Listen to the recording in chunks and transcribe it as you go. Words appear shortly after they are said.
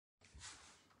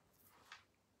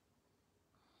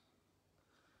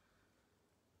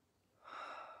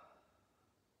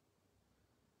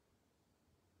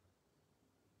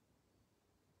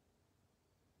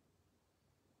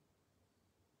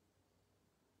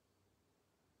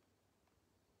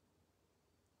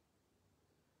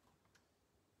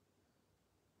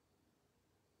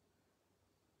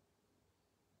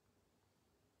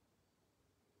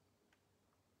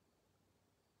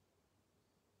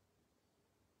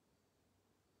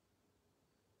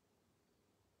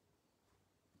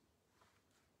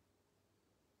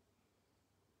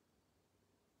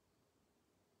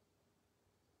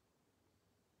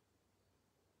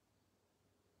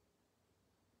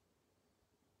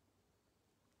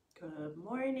Good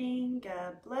morning.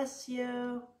 God bless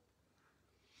you.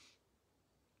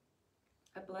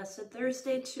 A blessed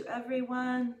Thursday to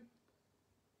everyone.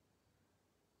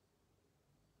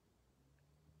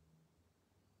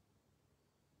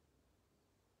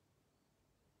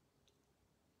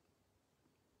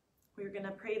 We're going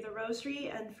to pray the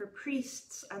Rosary and for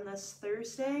priests on this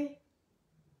Thursday.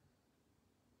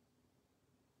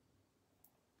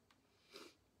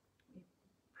 We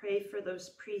pray for those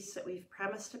priests that we've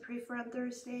promised to pray for on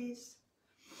Thursdays,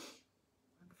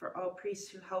 and for all priests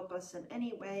who help us in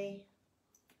any way.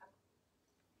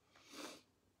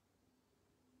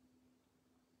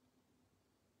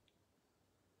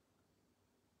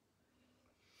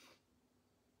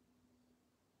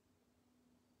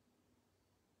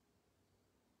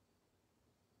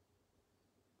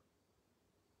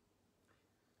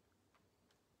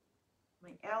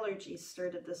 My allergies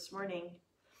started this morning,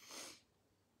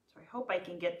 so I hope I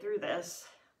can get through this.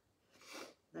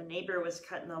 The neighbor was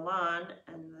cutting the lawn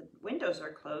and the windows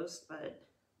are closed, but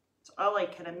it's all I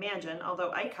can imagine,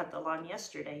 although I cut the lawn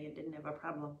yesterday and didn't have a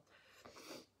problem.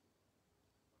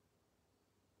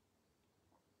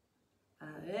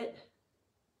 But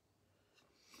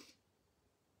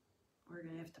we're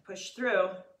going to have to push through.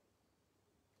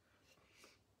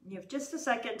 You have just a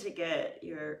second to get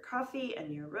your coffee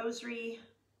and your rosary.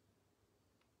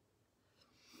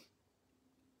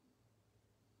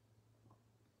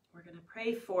 We're going to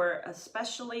pray for,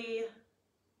 especially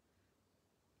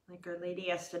like Our Lady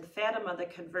asked in Fatima, the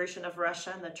conversion of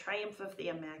Russia and the triumph of the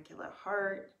Immaculate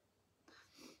Heart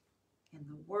in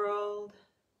the world,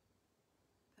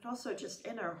 but also just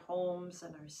in our homes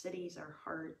and our cities, our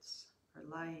hearts, our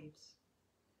lives.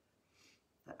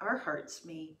 That our hearts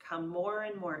may come more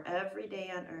and more every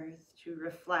day on earth to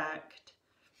reflect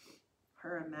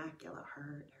her Immaculate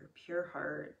Heart, her pure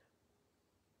heart.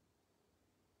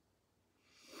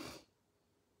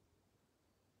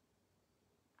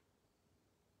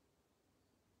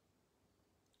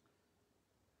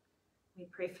 We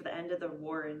pray for the end of the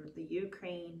war in the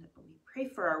Ukraine. We pray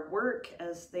for our work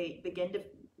as they begin to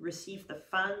receive the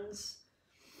funds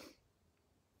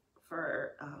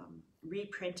for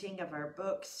reprinting of our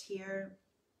books here.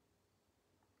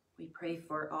 We pray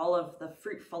for all of the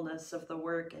fruitfulness of the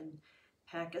work in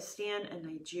Pakistan and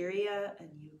Nigeria and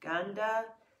Uganda,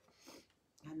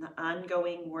 and the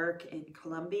ongoing work in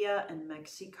Colombia and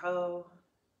Mexico,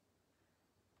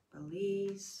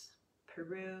 Belize,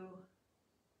 Peru,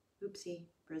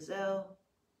 Brazil,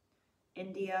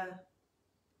 India.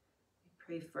 We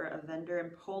pray for a vendor in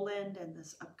Poland and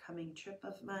this upcoming trip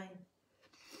of mine,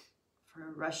 for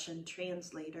a Russian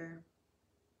translator.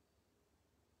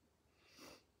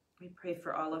 We pray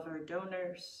for all of our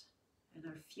donors and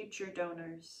our future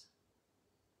donors.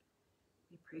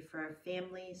 We pray for our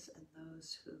families and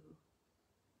those who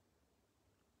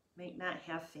might not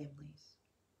have families,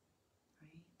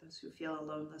 right? Those who feel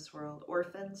alone in this world,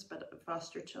 orphans, but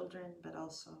foster children, but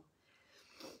also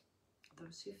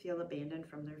those who feel abandoned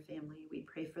from their family. We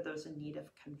pray for those in need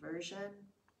of conversion,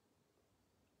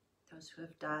 those who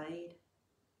have died,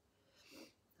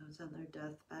 those on their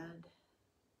deathbed.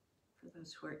 For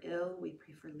those who are ill, we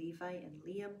pray for Levi and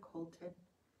Liam, Colton,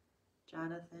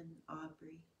 Jonathan,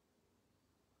 Aubrey.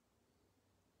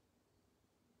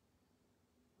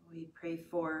 We pray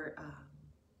for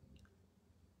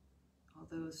all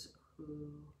those who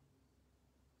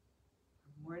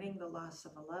are mourning the loss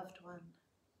of a loved one,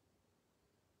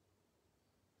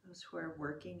 those who are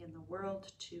working in the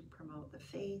world to promote the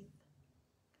faith,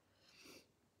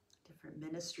 different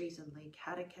ministries and lay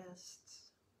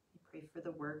catechists. We pray for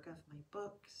the work of my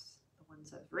books, the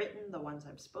ones I've written, the ones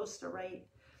I'm supposed to write,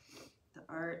 the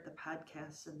art, the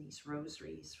podcasts, and these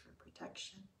rosaries for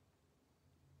protection.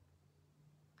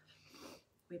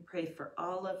 We pray for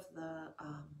all of the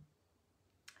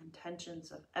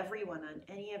intentions of everyone on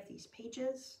any of these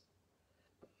pages,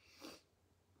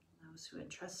 those who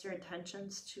entrust their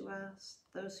intentions to us,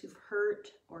 those who've hurt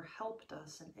or helped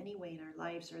us in any way in our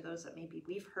lives, or those that maybe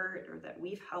we've hurt or that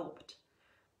we've helped,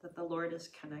 that the Lord has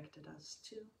connected us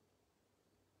to.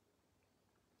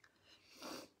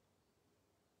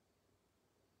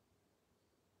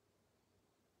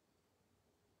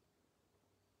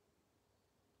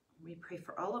 We pray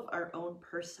for all of our own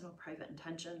personal, private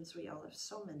intentions. We all have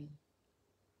so many.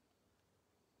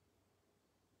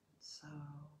 So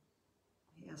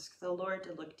we ask the Lord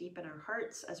to look deep in our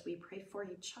hearts as we pray for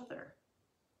each other.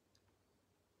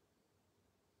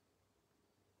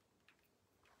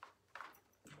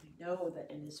 We know that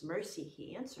in His mercy,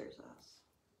 He answers us.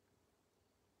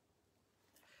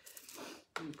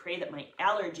 We pray that my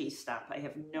allergies stop. I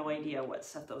have no idea what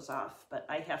set those off, but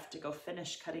I have to go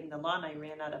finish cutting the lawn. I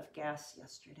ran out of gas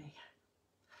yesterday.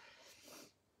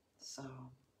 So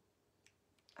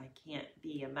I can't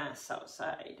be a mess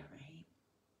outside, right?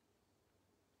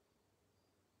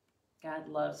 God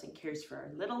loves and cares for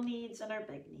our little needs and our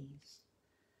big needs.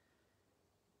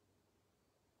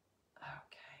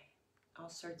 Okay, all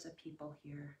sorts of people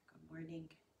here. Good morning,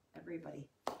 everybody.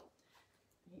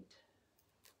 Right.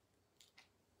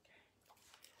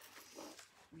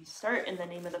 We start in the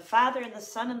name of the Father, and the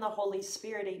Son, and the Holy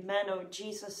Spirit. Amen. O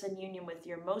Jesus, in union with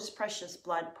your most precious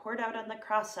blood, poured out on the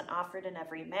cross and offered in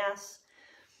every Mass,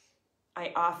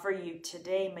 I offer you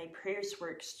today my prayers,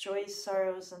 works, joys,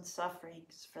 sorrows, and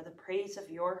sufferings, for the praise of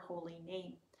your holy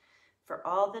name, for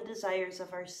all the desires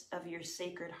of your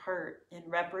sacred heart, in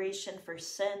reparation for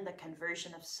sin, the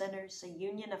conversion of sinners, the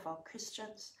union of all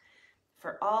Christians,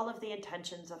 for all of the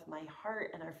intentions of my heart,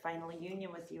 and our final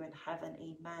union with you in heaven.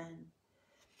 Amen.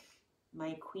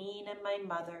 My Queen and my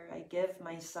Mother, I give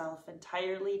myself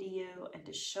entirely to you, and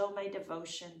to show my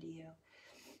devotion to you,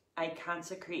 I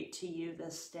consecrate to you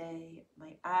this day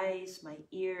my eyes, my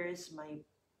ears, my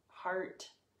heart,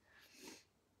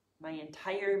 my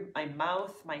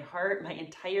mouth, my heart, my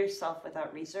entire self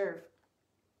without reserve.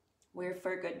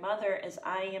 Wherefore, good Mother, as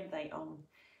I am thy own,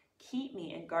 keep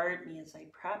me and guard me as thy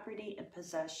property and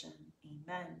possession.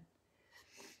 Amen.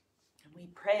 And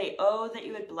we pray, oh, that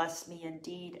you would bless me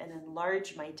indeed and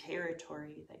enlarge my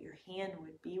territory, that your hand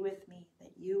would be with me,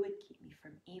 that you would keep me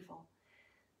from evil,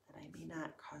 that I may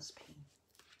not cause pain.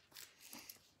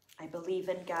 I believe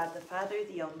in God the Father,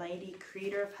 the Almighty,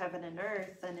 creator of heaven and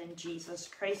earth, and in Jesus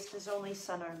Christ, his only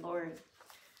Son, our Lord,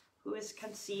 who is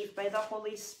conceived by the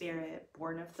Holy Spirit,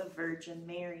 born of the Virgin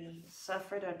Mary,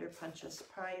 suffered under Pontius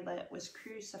Pilate, was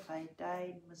crucified,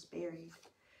 died, and was buried.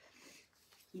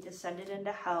 He descended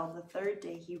into hell. The third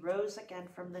day he rose again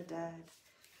from the dead.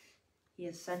 He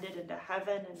ascended into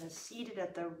heaven and is seated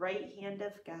at the right hand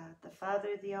of God, the Father,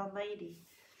 the Almighty.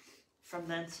 From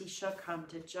thence he shall come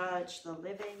to judge the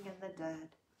living and the dead.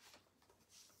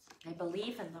 I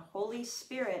believe in the Holy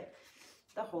Spirit,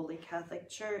 the Holy Catholic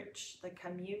Church, the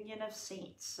communion of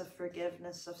saints, the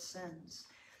forgiveness of sins,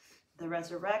 the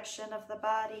resurrection of the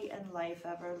body, and life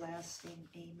everlasting.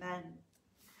 Amen.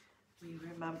 We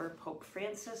remember Pope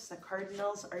Francis, the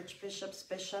cardinals, archbishops,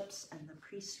 bishops, and the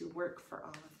priests who work for all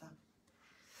of them.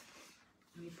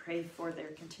 We pray for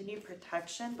their continued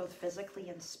protection, both physically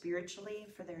and spiritually,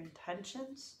 for their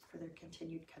intentions, for their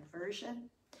continued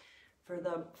conversion, for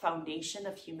the foundation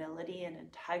of humility and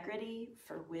integrity,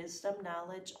 for wisdom,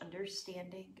 knowledge,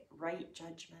 understanding, right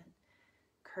judgment,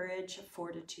 courage,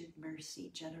 fortitude,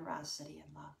 mercy, generosity,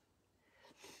 and love.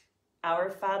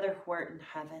 Our Father, who art in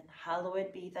heaven,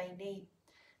 hallowed be thy name.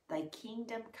 Thy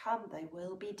kingdom come, thy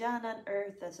will be done on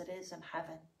earth as it is in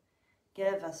heaven.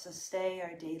 Give us this day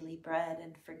our daily bread,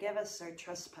 and forgive us our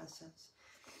trespasses,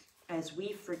 as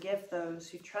we forgive those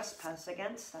who trespass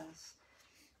against us.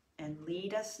 And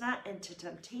lead us not into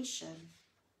temptation,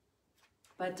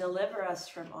 but deliver us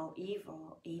from all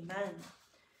evil. Amen.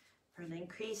 For an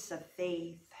increase of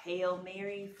faith, Hail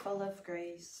Mary, full of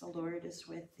grace, the Lord is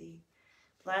with thee.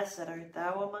 Blessed art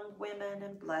thou among women,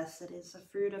 and blessed is the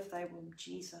fruit of thy womb,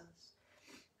 Jesus.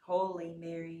 Holy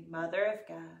Mary, Mother of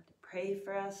God, pray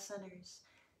for us sinners,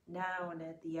 now and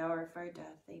at the hour of our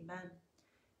death. Amen.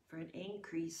 For an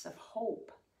increase of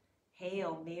hope,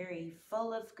 Hail Mary,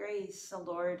 full of grace, the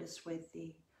Lord is with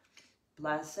thee.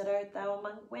 Blessed art thou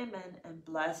among women, and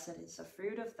blessed is the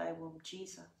fruit of thy womb,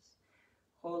 Jesus.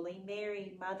 Holy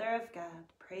Mary, Mother of God,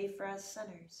 pray for us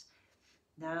sinners,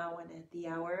 now and at the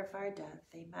hour of our death.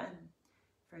 Amen.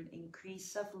 For an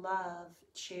increase of love,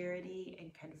 charity,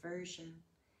 and conversion,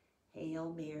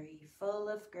 Hail Mary, full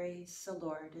of grace, the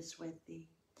Lord is with thee.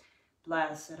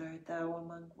 Blessed art thou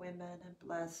among women, and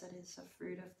blessed is the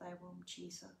fruit of thy womb,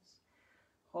 Jesus.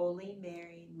 Holy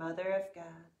Mary, Mother of God,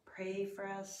 pray for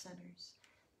us sinners,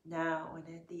 now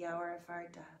and at the hour of our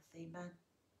death. Amen.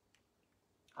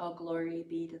 All glory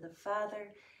be to the Father,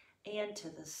 and to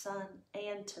the Son,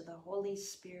 and to the Holy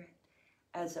Spirit,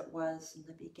 as it was in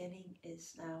the beginning,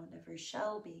 is now, and ever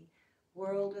shall be,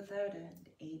 world without end.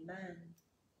 Amen.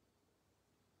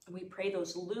 We pray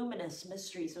those luminous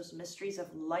mysteries, those mysteries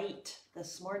of light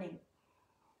this morning.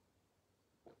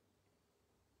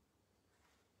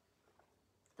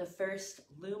 The first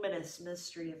luminous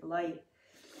mystery of light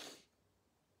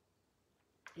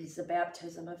is the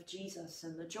baptism of Jesus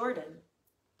in the Jordan.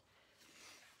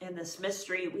 In this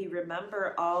mystery, we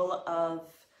remember all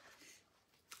of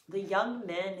the young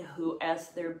men who, as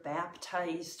they're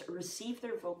baptized, receive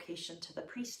their vocation to the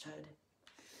priesthood.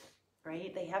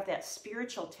 right? They have that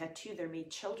spiritual tattoo. They're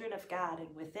made children of God,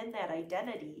 and within that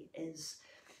identity is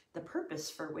the purpose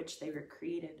for which they were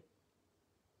created.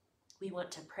 We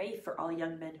want to pray for all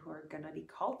young men who are going to be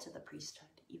called to the priesthood,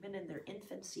 even in their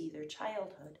infancy, their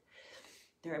childhood,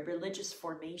 their religious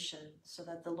formation, so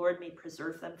that the Lord may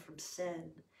preserve them from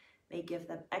sin, may give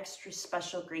them extra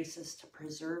special graces to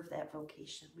preserve that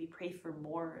vocation. We pray for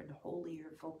more and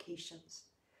holier vocations.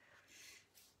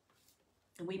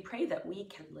 And we pray that we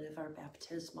can live our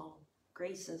baptismal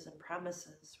graces and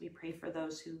promises. We pray for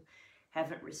those who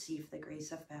haven't received the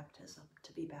grace of baptism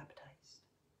to be baptized.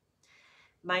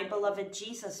 My beloved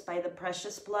Jesus, by the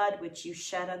precious blood which you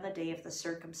shed on the day of the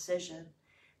circumcision,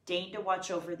 deign to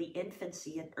watch over the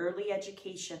infancy and early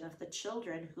education of the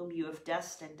children whom you have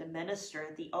destined to minister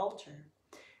at the altar,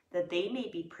 that they may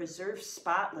be preserved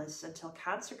spotless until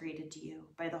consecrated to you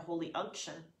by the holy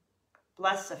unction.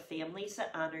 Bless the families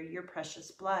that honor your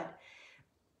precious blood,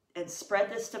 and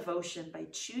spread this devotion by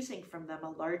choosing from them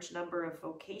a large number of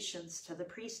vocations to the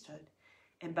priesthood,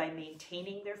 and by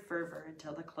maintaining their fervor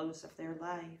until the close of their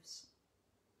lives.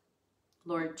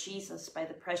 Lord Jesus, by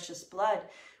the precious blood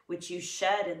which you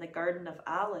shed in the Garden of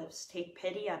Olives, take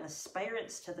pity on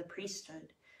aspirants to the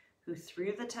priesthood, who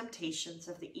through the temptations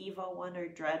of the evil one or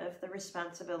dread of the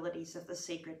responsibilities of the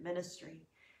sacred ministry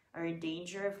are in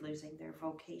danger of losing their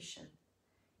vocation.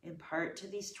 Impart to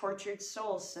these tortured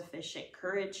souls sufficient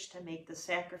courage to make the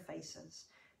sacrifices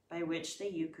by which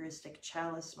the Eucharistic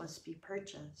chalice must be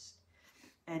purchased,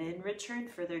 and in return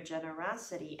for their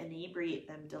generosity, inebriate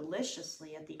them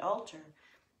deliciously at the altar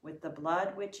with the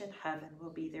blood which in heaven will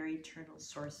be their eternal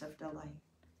source of delight.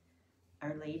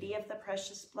 Our Lady of the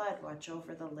precious blood, watch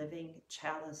over the living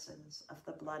chalices of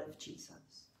the blood of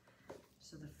Jesus.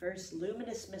 So the first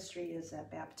luminous mystery is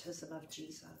that baptism of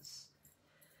Jesus,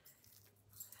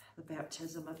 the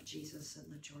baptism of Jesus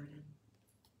in the Jordan.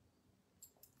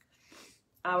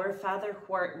 Our Father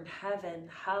who art in heaven,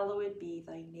 hallowed be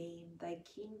thy name. Thy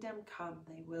kingdom come,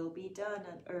 thy will be done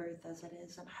on earth as it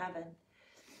is in heaven.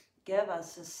 Give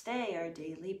us this day our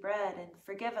daily bread, and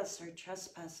forgive us our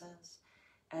trespasses,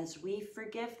 as we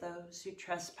forgive those who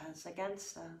trespass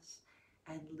against us.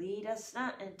 And lead us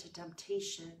not into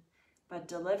temptation, but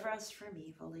deliver us from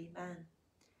evil. Amen.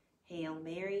 Hail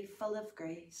Mary, full of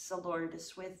grace, the Lord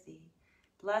is with thee.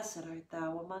 Blessed art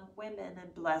thou among women,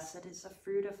 and blessed is the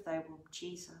fruit of thy womb,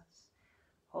 Jesus.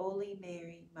 Holy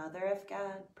Mary, Mother of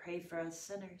God, pray for us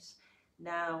sinners,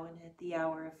 now and at the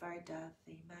hour of our death.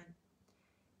 Amen.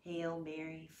 Hail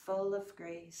Mary, full of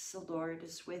grace, the Lord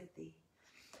is with thee.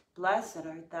 Blessed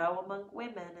art thou among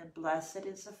women, and blessed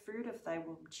is the fruit of thy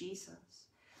womb, Jesus.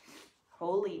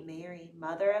 Holy Mary,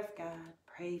 Mother of God,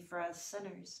 pray for us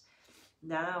sinners,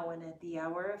 now and at the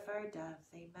hour of our death.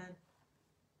 Amen.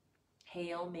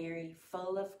 Hail Mary,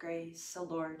 full of grace, the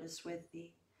Lord is with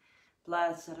thee.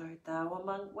 Blessed art thou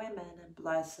among women, and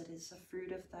blessed is the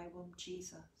fruit of thy womb,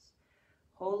 Jesus.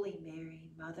 Holy Mary,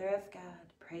 Mother of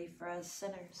God, pray for us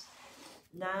sinners,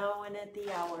 now and at the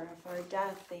hour of our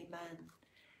death. Amen.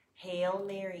 Hail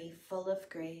Mary, full of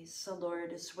grace, the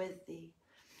Lord is with thee.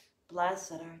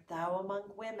 Blessed art thou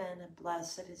among women, and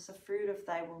blessed is the fruit of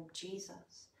thy womb,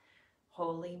 Jesus.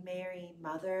 Holy Mary,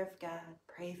 Mother of God,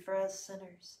 pray for us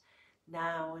sinners,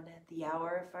 now and at the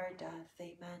hour of our death.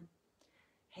 Amen.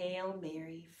 Hail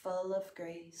Mary, full of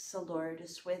grace, the Lord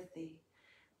is with thee.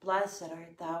 Blessed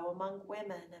art thou among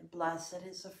women, and blessed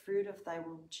is the fruit of thy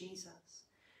womb, Jesus.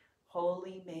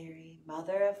 Holy Mary,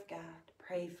 Mother of God,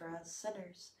 pray for us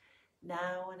sinners,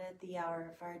 now and at the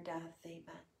hour of our death.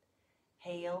 Amen.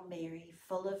 Hail Mary,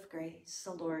 full of grace,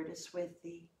 the Lord is with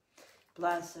thee.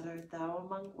 Blessed art thou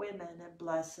among women, and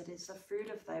blessed is the fruit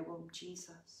of thy womb,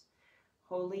 Jesus.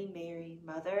 Holy Mary,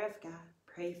 Mother of God,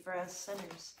 pray for us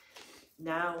sinners,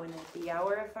 now and at the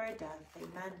hour of our death.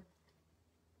 Amen.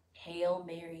 Hail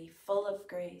Mary, full of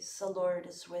grace, the Lord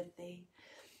is with thee.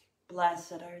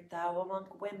 Blessed art thou among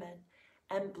women,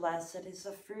 and blessed is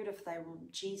the fruit of thy womb,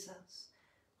 Jesus.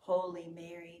 Holy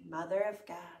Mary, Mother of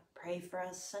God, pray for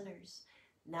us sinners,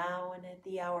 now and at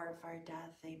the hour of our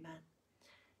death. Amen.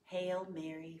 Hail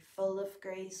Mary, full of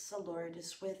grace, the Lord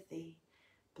is with thee.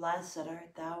 Blessed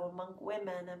art thou among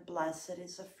women, and blessed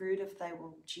is the fruit of thy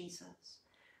womb, Jesus.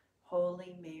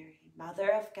 Holy Mary,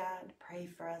 Mother of God, pray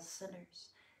for us sinners,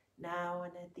 now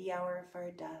and at the hour of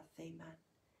our death. Amen.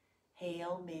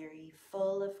 Hail Mary,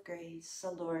 full of grace,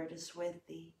 the Lord is with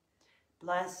thee.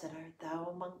 Blessed art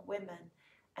thou among women,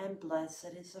 and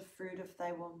blessed is the fruit of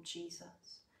thy womb,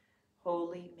 Jesus.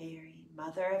 Holy Mary,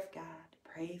 Mother of God,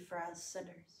 pray for us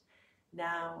sinners,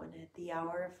 now and at the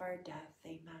hour of our death.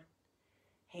 Amen.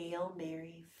 Hail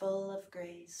Mary, full of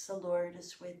grace, the Lord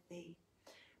is with thee.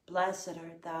 Blessed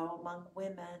art thou among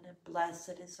women, and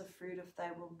blessed is the fruit of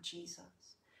thy womb,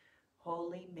 Jesus.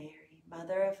 Holy Mary,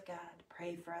 Mother of God,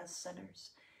 pray for us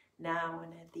sinners, now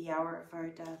and at the hour of our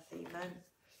death. Amen.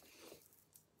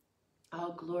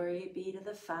 All glory be to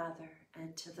the Father,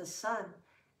 and to the Son,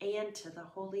 and to the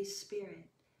Holy Spirit,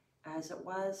 as it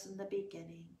was in the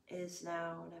beginning, is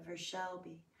now, and ever shall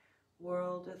be,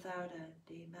 world without end.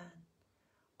 Amen.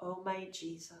 O my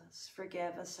Jesus,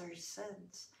 forgive us our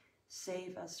sins,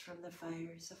 save us from the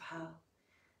fires of hell.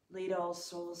 Lead all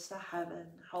souls to heaven,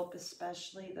 help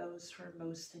especially those who are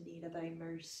most in need of thy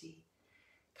mercy.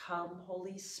 Come,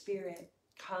 Holy Spirit,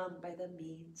 come by the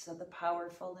means of the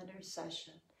powerful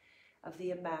intercession of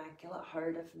the Immaculate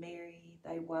Heart of Mary,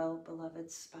 thy well-beloved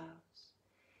spouse.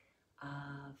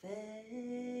 Ave,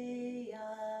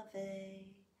 Ave,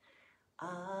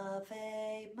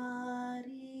 Ave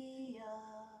Maria.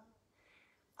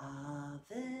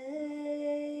 Ave,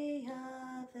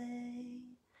 Ave,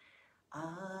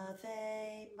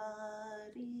 Ave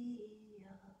Maria.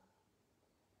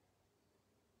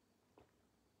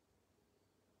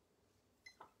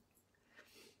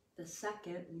 The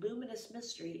second luminous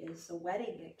mystery is the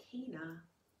wedding at Cana.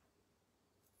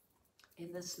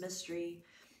 In this mystery,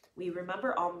 we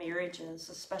remember all marriages,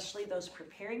 especially those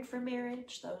preparing for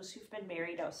marriage, those who've been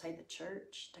married outside the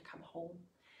church to come home.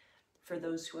 For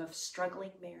those who have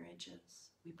struggling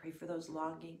marriages, we pray for those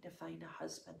longing to find a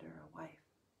husband or a wife.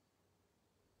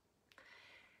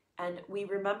 And we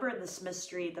remember in this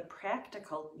mystery the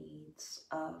practical needs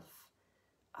of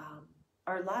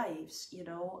our lives. You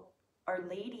know, Our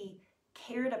Lady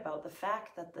cared about the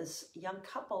fact that this young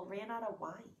couple ran out of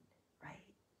wine,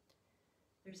 right?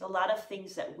 There's a lot of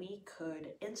things that we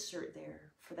could insert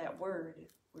there for that word,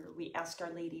 where we ask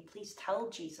Our Lady, please tell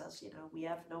Jesus, we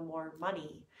have no more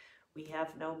money. We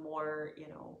have no more,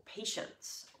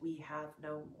 patience. We have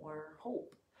no more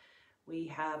hope. We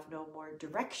have no more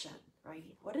direction,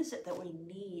 right? What is it that we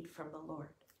need from the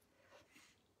Lord?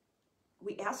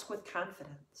 We ask with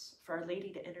confidence for Our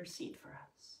Lady to intercede for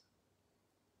us.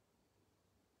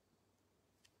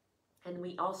 And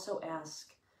we also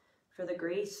ask for the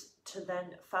grace to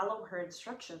then follow her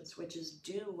instructions, which is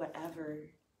do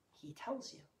whatever he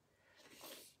tells you,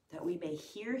 that we may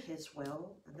hear his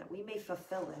will and that we may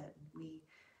fulfill it.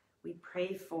 We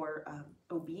pray for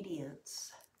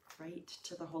obedience, right,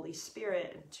 to the Holy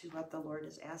Spirit and to what the Lord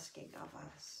is asking of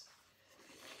us.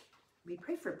 We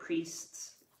pray for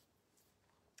priests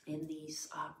in these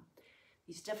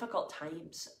difficult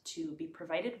times to be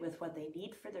provided with what they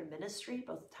need for their ministry,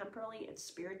 both temporally and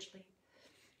spiritually,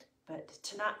 but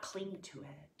to not cling to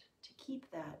it, to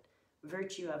keep that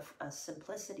virtue of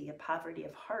simplicity, a poverty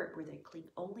of heart, where they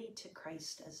cling only to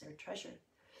Christ as their treasure.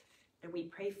 And we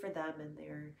pray for them in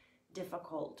their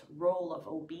difficult role of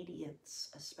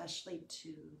obedience, especially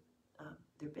to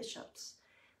their bishops,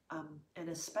 and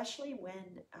especially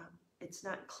when it's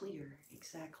not clear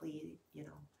exactly,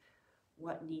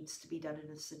 what needs to be done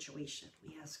in a situation.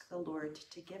 We ask the Lord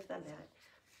to give them that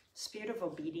spirit of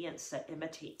obedience that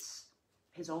imitates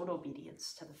his own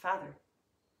obedience to the Father.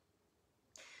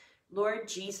 Lord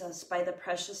Jesus, by the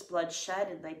precious blood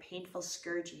shed in thy painful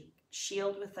scourging,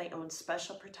 shield with thy own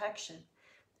special protection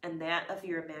and that of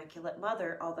your Immaculate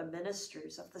Mother all the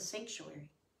ministers of the sanctuary,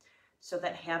 so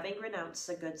that having renounced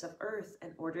the goods of earth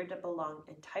in order to belong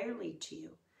entirely to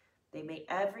you, they may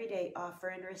every day offer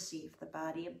and receive the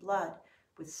body and blood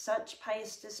with such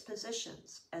pious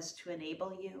dispositions as to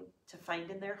enable you to find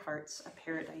in their hearts a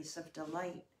paradise of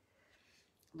delight.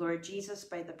 Lord Jesus,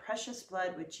 by the precious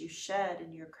blood which you shed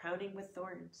in your crowning with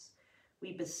thorns,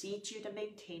 we beseech you to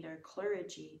maintain our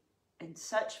clergy in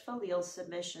such filial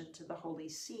submission to the Holy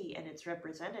See and its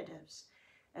representatives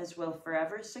as will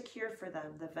forever secure for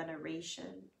them the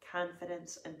veneration,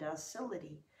 confidence, and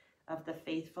docility of the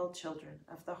faithful children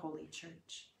of the Holy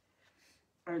Church.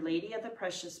 Our Lady of the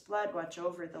Precious Blood, watch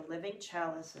over the living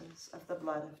chalices of the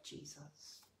blood of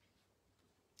Jesus.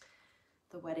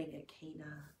 The wedding at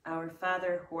Cana. Our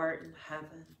Father, who art in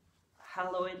heaven,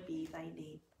 hallowed be thy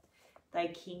name. Thy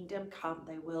kingdom come,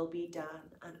 thy will be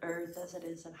done, on earth as it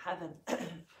is in heaven.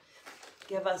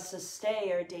 Give us this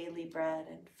day our daily bread,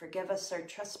 and forgive us our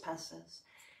trespasses,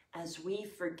 as we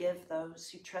forgive those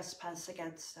who trespass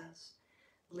against us.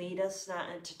 Lead us not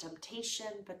into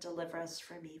temptation, but deliver us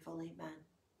from evil. Amen.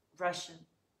 Russian.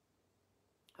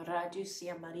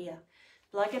 Radusia Maria,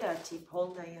 blagodati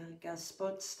polnaya,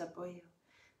 Gospod s тобою,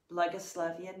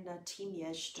 благословенна ты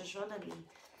между женами,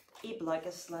 и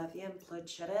благословен плод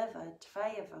чрева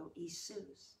твоего,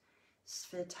 Иисус.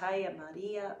 Святая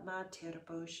Мария, Матерь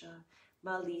Божия,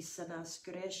 молись за нас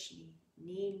грешных,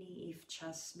 ныне и в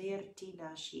час смерти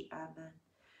нашей. Амен.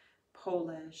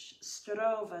 Polish,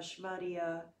 Zdrowaś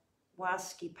Maria,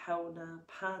 łaski pełna,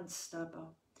 Pan z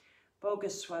Tobą,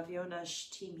 błogosławionaś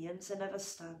Ty między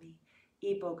niewiastami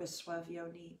i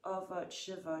błogosławiony owoc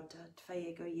żywota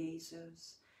Twojego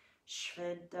Jezus.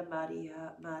 Święta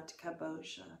Maria, Matka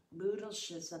Boża, módl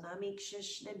się za nami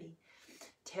grzesznymi,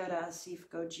 teraz i w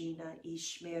godzinę i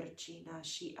śmierci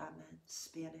naszej. Amen.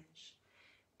 Spanish.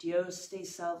 Dios te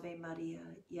salve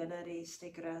Maria, llena eres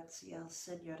de gracia, el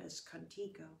Señor es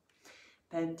contigo.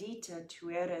 Bendita tú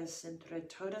eres entre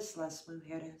todas las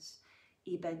mujeres,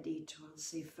 y bendito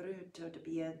el fruto de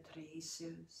vientre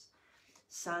Jesús.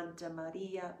 Santa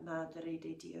María, Madre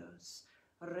de Dios,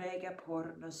 ruega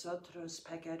por nosotros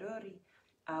pecadores,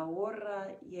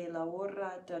 ahora y en la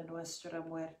hora de nuestra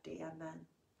muerte. Amén.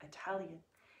 Italian.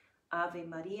 Ave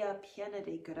Maria, piena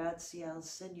de gracia, el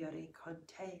Señor es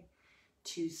contigo.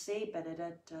 Tu sei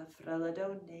benedetta fra le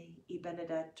donne, y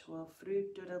benedetto il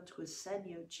frutto del tuo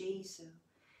seno, Gesù.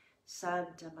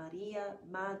 Santa Maria,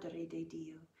 Madre de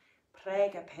Dio,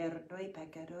 prega per noi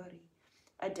peccatori,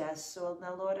 adesso e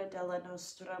nell'ora della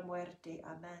nostra muerte.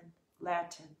 Amen.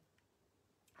 Latin.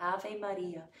 Ave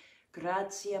Maria,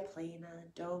 gratia plena,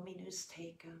 Dominus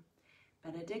tecum,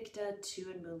 benedicta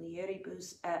tu in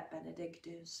mulieribus et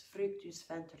benedictus fructus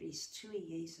ventris tui,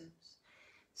 Iesus.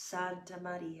 Santa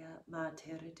Maria,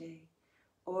 Mater Dei,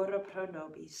 ora pro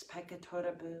nobis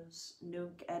peccatoribus,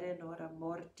 nunc et in hora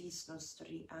mortis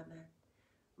nostri. Amen.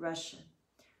 Russian.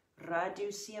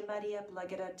 Radusia Maria,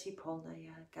 blagodati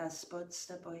polnaya, Gospod s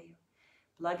tobою,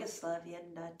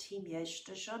 благословенна ти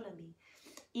между женами,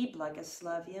 и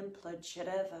благословен плод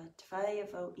чрева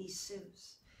Твоего,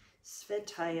 Иисус.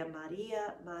 Святая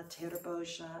Мария, Матерь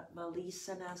Божия, молись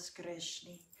за нас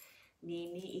грешных,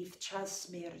 ныне и в час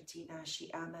смерти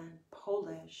нашей. Amen.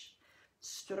 Polish.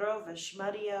 Zdrowaś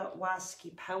Maria,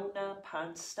 łaski pełna,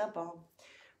 Pan z Tobą,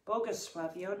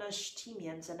 błogosławionaś Ty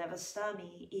między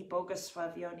niewiastami i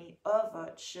błogosławiony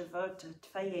owoc żywota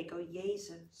Twojego,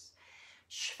 Jezus.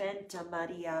 Święta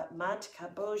Maria, Matka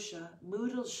Boża,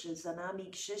 módl się za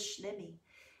nami grzesznymi,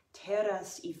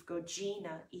 teraz i w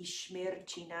godzinę i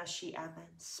śmierci naszej.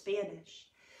 Amen.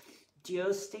 Spanish.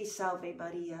 Dios te salve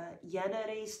Maria, llena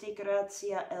eres de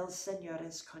gracia, el Señor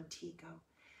es contigo.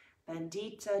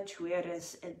 Bendita tú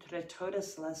eres entre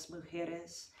todas las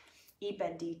mujeres, y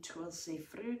bendito el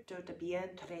fruto de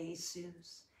vientre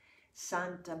Jesús.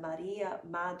 Santa María,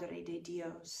 Madre de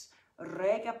Dios,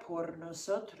 ruega por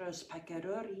nosotros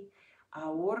pecadores,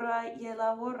 ahora y en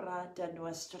la hora de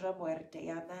nuestra muerte.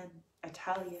 Amen.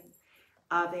 Italian.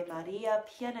 Ave Maria,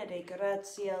 piena de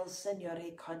gracia, el Señor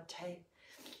es contigo.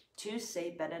 Tu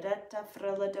sei benedetta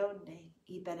fra le donne,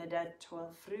 y benedetto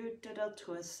il frutto del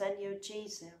tuo seno,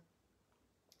 Gesù.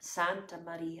 Santa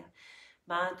Maria,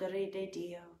 Madre de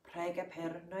Dio, prega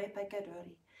per noi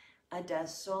peccatori,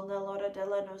 adesso nell'ora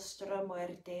della nostra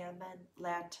muerte. Amen.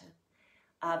 Latin.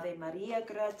 Ave Maria,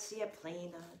 gratia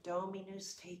plena,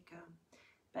 Dominus tecum,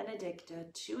 benedicta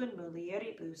tu in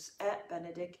mulieribus et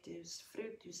benedictus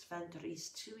fructus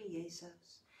ventris tui,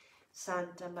 Iesus.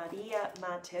 Santa Maria,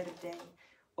 Mater Dei,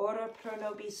 ora pro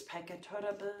nobis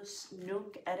peccatoribus,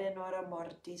 nunc et in hora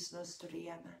mortis nostri.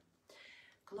 Amen.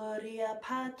 Gloria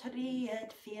Patri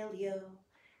et Filio,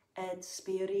 et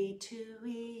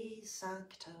Spiritui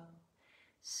Sancto,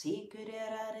 sicut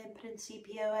erat in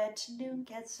principio et nunc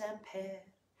et semper,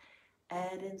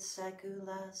 et in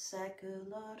saecula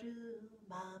saeculorum.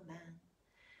 Amen.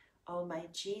 O my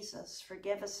Jesus,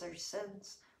 forgive us our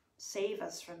sins, save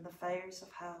us from the fires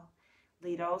of hell,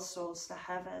 lead all souls to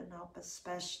heaven, help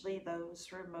especially those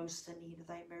who are most in need of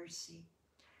thy mercy.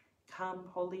 Come,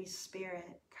 Holy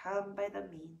Spirit, come by the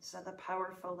means of the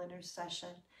powerful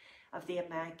intercession of the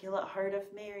Immaculate Heart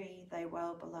of Mary, thy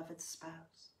well-beloved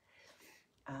spouse.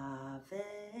 Ave,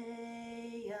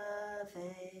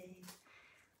 Ave,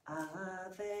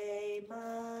 Ave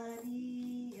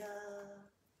Maria,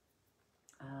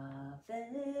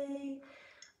 Ave,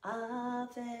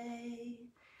 Ave,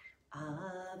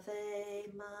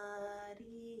 Ave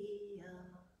Maria.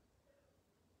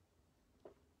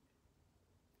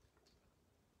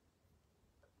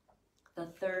 The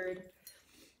third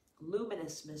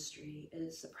luminous mystery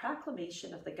is the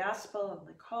proclamation of the gospel and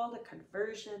the call to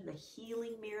conversion, the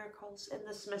healing miracles in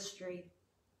this mystery.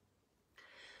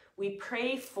 We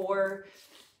pray for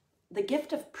the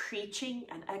gift of preaching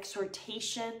and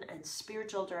exhortation and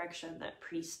spiritual direction that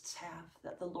priests have,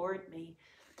 that the Lord may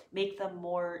make them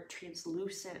more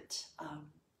translucent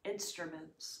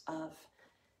instruments of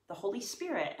the Holy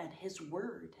Spirit and His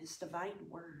Word, His divine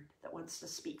Word that wants to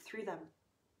speak through them.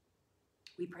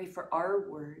 We pray for our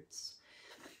words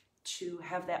to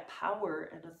have that power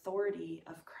and authority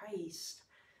of Christ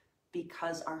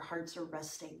because our hearts are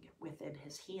resting within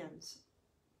his hands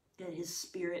and his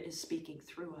Spirit is speaking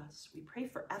through us. We pray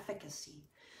for efficacy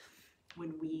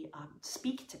when we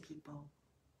speak to people,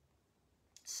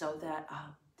 so that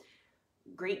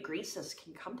great graces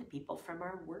can come to people from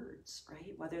our words,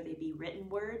 right? Whether they be written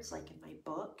words like in my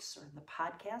books or in the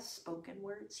podcast, spoken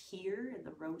words here in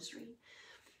the Rosary,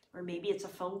 or maybe it's a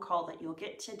phone call that you'll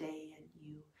get today and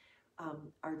you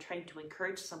are trying to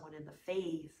encourage someone in the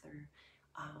faith, or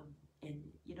and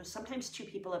sometimes two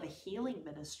people have a healing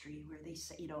ministry where they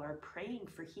say, are praying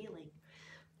for healing,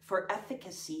 for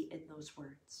efficacy in those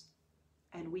words.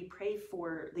 And we pray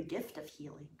for the gift of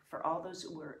healing for all those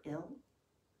who are ill,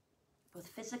 both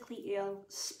physically ill,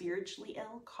 spiritually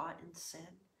ill, caught in sin,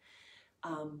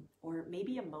 or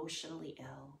maybe emotionally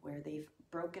ill, where they've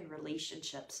broken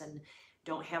relationships and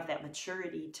don't have that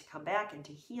maturity to come back and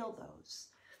to heal those,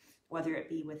 whether it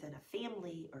be within a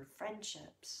family or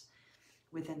friendships,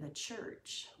 within the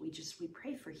church. We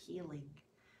pray for healing.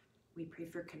 We pray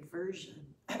for conversion.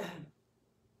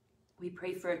 We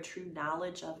pray for a true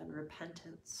knowledge of and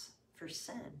repentance for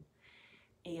sin.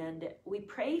 And we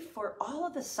pray for all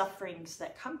of the sufferings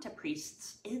that come to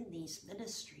priests in these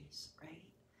ministries, right?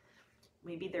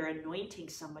 Maybe they're anointing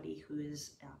somebody who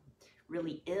is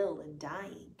really ill and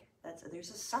dying.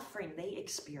 There's a suffering they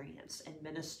experience in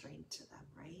ministering to them,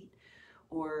 right?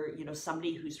 Or,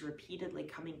 somebody who's repeatedly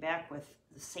coming back with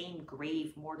the same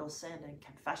grave mortal sin and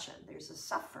confession. There's a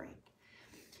suffering.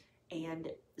 And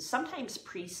sometimes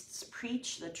priests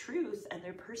preach the truth and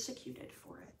they're persecuted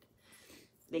for it.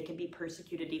 They can be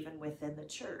persecuted even within the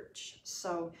church.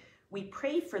 So we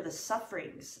pray for the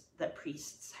sufferings that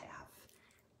priests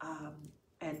have,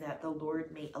 and that the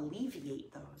Lord may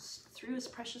alleviate those through his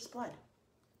precious blood.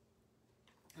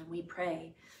 And we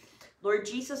pray, Lord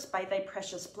Jesus, by thy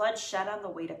precious blood shed on the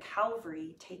way to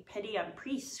Calvary, take pity on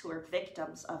priests who are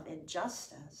victims of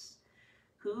injustice,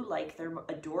 who, like their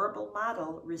adorable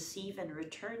model, receive in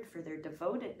return for their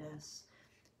devotedness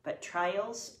but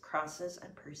trials, crosses,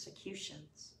 and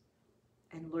persecutions.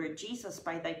 And Lord Jesus,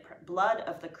 by thy blood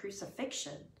of the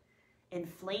crucifixion,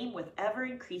 inflame with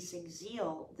ever-increasing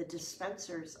zeal the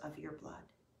dispensers of your blood.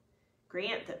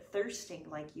 Grant that, thirsting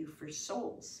like you for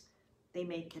souls, they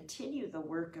may continue the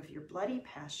work of your bloody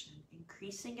passion,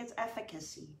 increasing its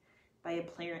efficacy by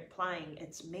applying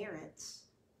its merits.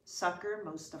 Succor,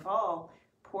 most of all,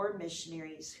 poor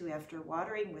missionaries who, after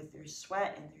watering with their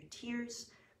sweat and their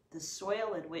tears the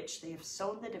soil in which they have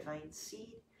sown the divine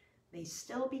seed, may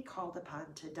still be called upon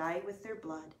to dye with their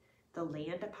blood the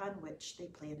land upon which they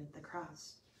planted the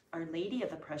cross. Our Lady of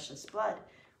the precious blood,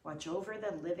 watch over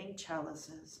the living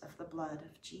chalices of the blood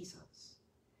of Jesus.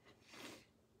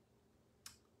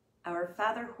 Our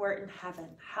Father who art in heaven,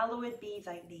 hallowed be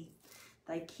thy name.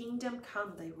 Thy kingdom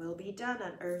come, thy will be done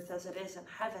on earth as it is in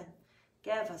heaven.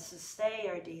 Give us this day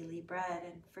our daily bread,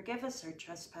 and forgive us our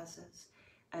trespasses,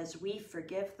 as we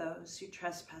forgive those who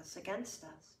trespass against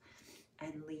us.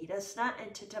 And lead us not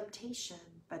into temptation,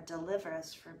 but deliver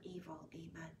us from evil.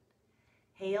 Amen.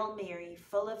 Hail Mary,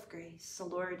 full of grace, the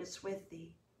Lord is with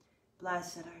thee.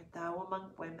 Blessed art thou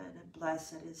among women, and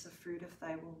blessed is the fruit of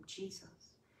thy womb, Jesus.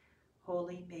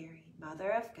 Holy Mary,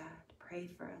 Mother of God, pray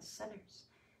for us sinners,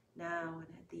 now and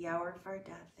at the hour of our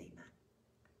death. Amen.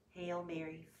 Hail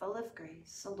Mary, full of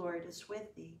grace, the Lord is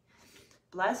with thee.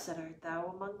 Blessed art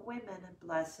thou among women, and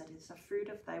blessed is the fruit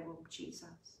of thy womb,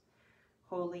 Jesus.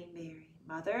 Holy Mary,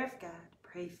 Mother of God,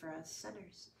 pray for us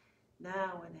sinners,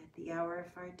 now and at the hour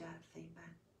of our death.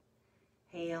 Amen.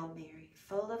 Hail Mary,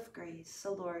 full of grace,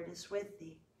 the Lord is with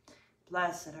thee.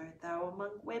 Blessed art thou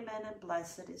among women, and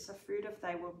blessed is the fruit of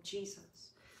thy womb,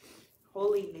 Jesus.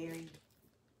 Holy Mary,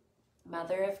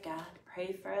 Mother of God,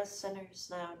 pray for us sinners,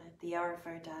 now and at the hour of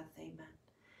our death. Amen.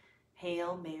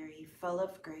 Hail Mary, full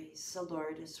of grace, the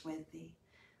Lord is with thee.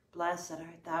 Blessed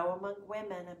art thou among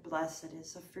women, and blessed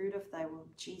is the fruit of thy womb,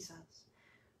 Jesus.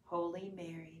 Holy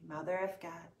Mary, Mother of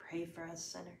God, pray for us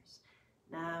sinners,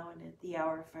 now and at the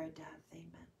hour of our death.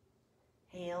 Amen.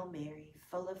 Hail Mary,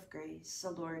 full of grace,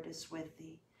 the Lord is with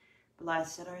thee.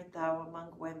 Blessed art thou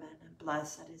among women, and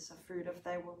blessed is the fruit of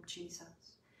thy womb,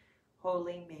 Jesus.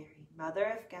 Holy Mary,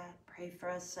 Mother of God, pray for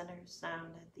us sinners, now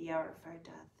and at the hour of our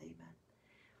death. Amen.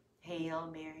 Hail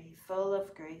Mary, full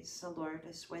of grace, the Lord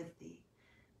is with thee.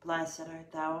 Blessed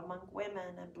art thou among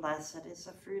women, and blessed is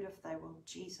the fruit of thy womb,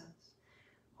 Jesus.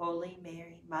 Holy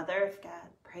Mary, Mother of God,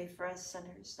 pray for us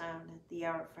sinners, now and at the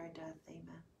hour of our death.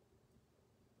 Amen.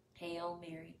 Hail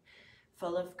Mary,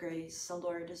 full of grace, the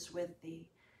Lord is with thee.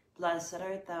 Blessed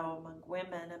art thou among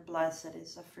women, and blessed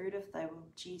is the fruit of thy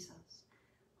womb, Jesus.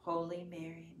 Holy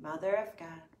Mary, Mother of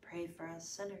God, pray for us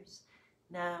sinners,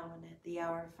 now and at the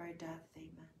hour of our death.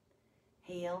 Amen.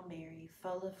 Hail Mary,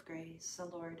 full of grace, the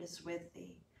Lord is with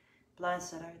thee.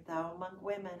 Blessed art thou among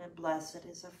women, and blessed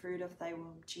is the fruit of thy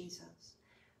womb, Jesus.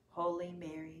 Holy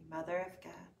Mary, Mother of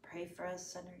God, pray for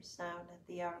us sinners now and at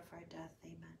the hour of our death.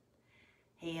 Amen.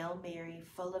 Hail Mary,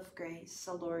 full of grace,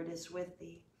 the Lord is with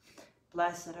thee.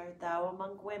 Blessed art thou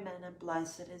among women, and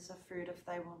blessed is the fruit of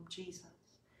thy womb, Jesus.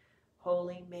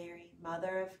 Holy Mary,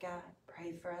 Mother of God,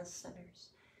 pray for us sinners,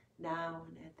 now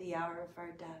and at the hour of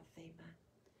our death. Amen.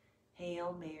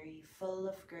 Hail Mary, full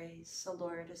of grace, the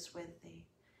Lord is with thee.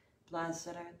 Blessed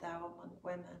art thou among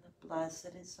women, and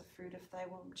blessed is the fruit of thy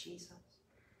womb, Jesus.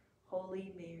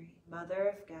 Holy Mary, Mother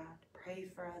of God, pray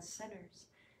for us sinners,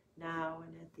 now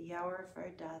and at the hour of our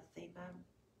death. Amen.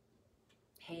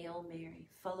 Hail Mary,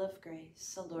 full of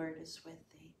grace, the Lord is with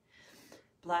thee.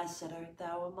 Blessed art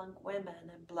thou among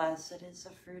women, and blessed is the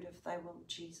fruit of thy womb,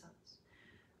 Jesus.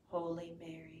 Holy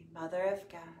Mary, Mother of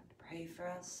God, pray for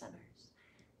us sinners,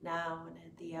 now and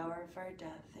at the hour of our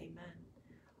death. Amen.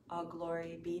 All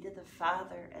glory be to the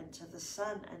Father, and to the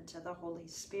Son, and to the Holy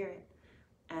Spirit,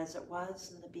 as it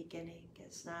was in the beginning,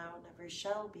 is now, and ever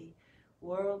shall be,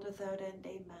 world without end.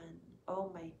 Amen. O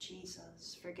my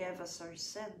Jesus, forgive us our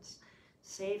sins,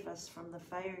 save us from the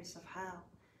fires of hell,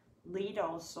 lead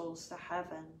all souls to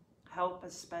heaven, help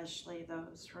especially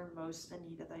those who are most in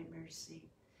need of thy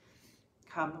mercy.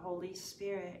 Come, Holy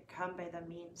Spirit, come by the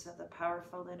means of the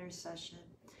powerful intercession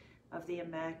of the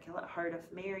Immaculate Heart of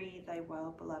Mary, thy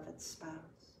well-beloved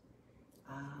spouse.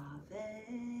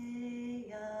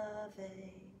 Ave,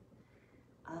 Ave,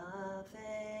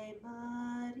 Ave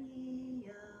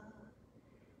Maria,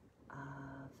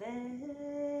 Ave,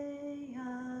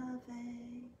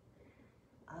 Ave,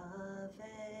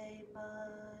 Ave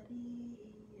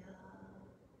Maria.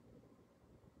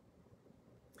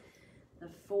 The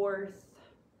fourth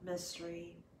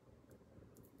mystery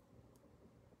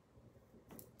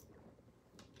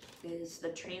is the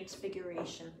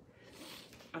Transfiguration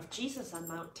of Jesus on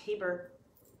Mount Tabor.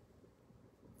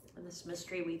 In this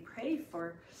mystery, we pray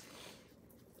for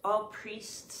all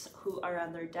priests who are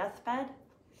on their deathbed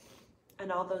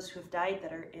and all those who have died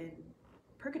that are in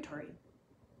purgatory,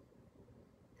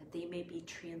 that they may be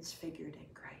transfigured in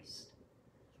Christ,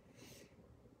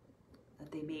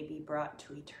 that they may be brought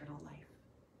to eternal life.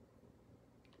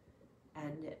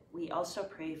 And we also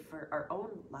pray for our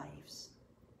own lives,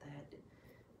 that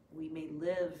we may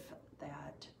live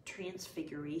that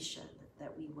transfiguration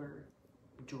that we were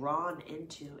drawn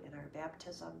into in our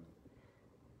baptism,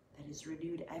 that is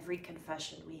renewed every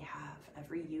confession we have,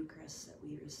 every Eucharist that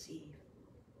we receive,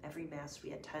 every Mass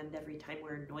we attend, every time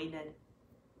we're anointed,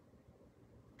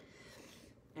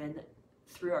 and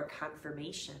through our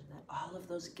confirmation, that all of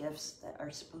those gifts that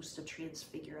are supposed to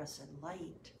transfigure us in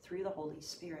light through the Holy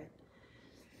Spirit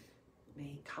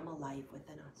may come alive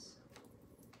within us.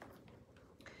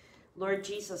 Lord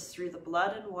Jesus, through the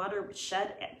blood and water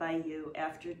shed by you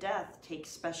after death, take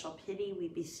special pity, we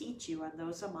beseech you, on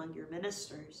those among your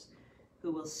ministers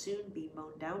who will soon be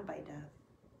mown down by death.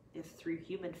 If through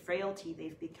human frailty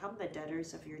they've become the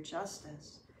debtors of your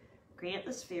justice, grant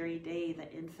this very day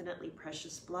that infinitely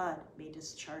precious blood may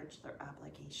discharge their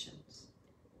obligations.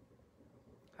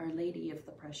 Our Lady of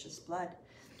the precious blood,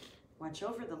 watch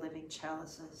over the living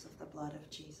chalices of the blood of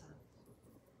Jesus.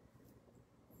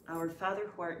 Our Father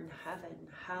who art in heaven,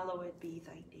 hallowed be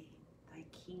thy name. Thy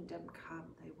kingdom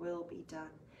come, thy will be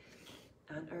done,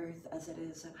 on earth as it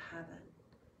is in heaven.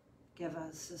 Give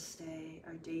us this day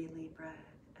our daily bread,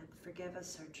 and forgive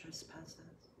us our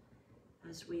trespasses,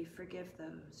 as we forgive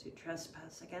those who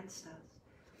trespass against us.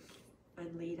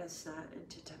 And lead us not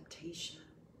into temptation,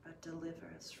 but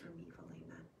deliver us from evil.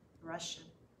 Amen. Russian.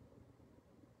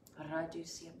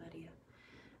 Radusia Maria,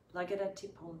 Blagodaty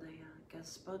polnaya,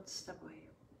 Gospod s tobою,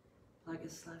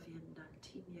 благословенна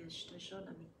Ty между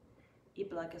женами, и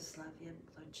благословен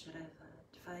плод чрева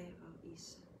Твоего,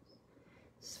 Иисус.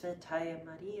 Святая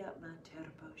Мария, Матерь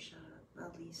Божия,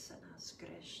 молись за нас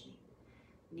грешных,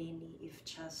 ныне и в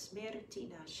час смерти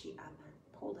нашей. Amen.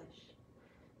 Polish.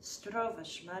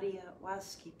 Zdrowaś Maria,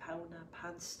 łaski pełna,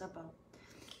 Pan z Tobą,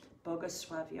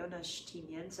 błogosławionaś Ty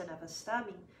między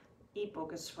niewiastami, i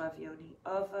błogosławiony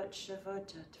owoc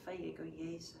żywota Twojego,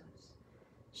 Jezus.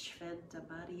 Święta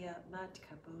Maria,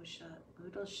 Matka Boża,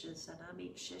 módl się za nami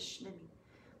grzesznymi,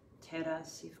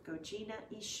 teraz i w godzinę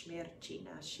i śmierci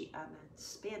naszej. Amen.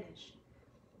 Spanish.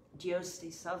 Dios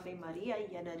te salve Maria,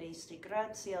 llena eres de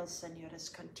gracia, el Señor es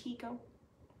contigo.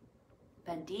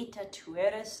 Bendita tú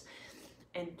eres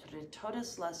entre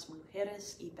todas las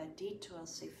mujeres, y bendito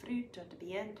es el fruto de tu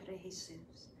vientre,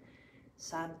 Jesús.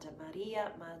 Santa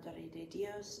María, Madre de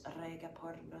Dios, ruega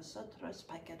por nosotros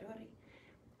pecadores,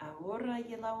 ahora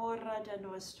y la hora de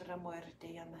nuestra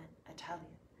muerte. Amén.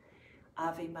 Italia.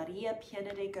 Ave Maria,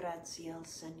 piena de gratia, il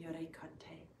Signore è con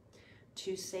te.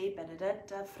 Tu sei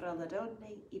benedetta fra le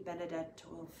donne, e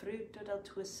benedetto il frutto del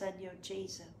tuo seno,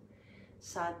 Gesù.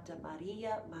 Santa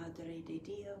Maria, Madre di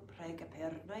Dio, prega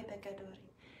per noi peccatori,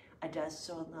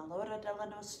 adesso e nell'ora della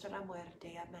nostra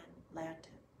muerte. Amen.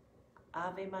 Latin.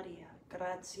 Ave Maria,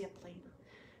 gratia plena,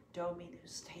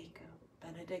 Dominus tecum,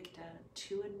 benedicta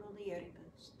tu in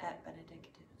mulieribus, et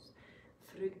benedictus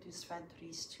fructus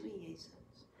ventris tui,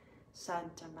 Iesus.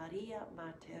 Santa Maria,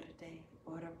 Mater Dei,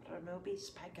 ora pro nobis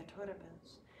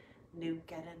peccatoribus,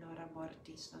 nunc et in hora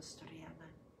mortis nostri.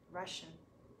 Amen. Russian.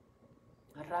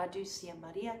 Radu sia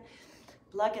Maria,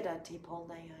 blagodati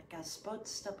polnea, Gospod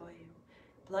s tobою,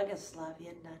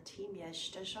 благословенна ти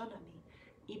между женами,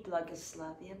 и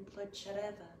благословен плод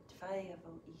чрева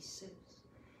твоего, Иисус.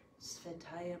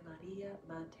 Святая Мария,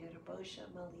 Матерь Божия,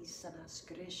 молись за нас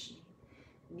грешных,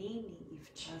 ныне и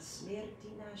в час смерти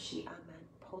нашей. Амен.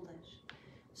 Polish.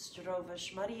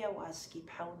 Zdrowaś Maria, łaski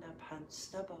pełna, Pan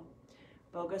z Tobą,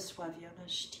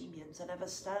 błogosławionaś Ty między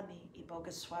niewiastami i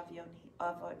błogosławiony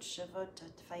owoc żywota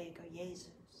Twojego,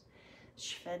 Jezus.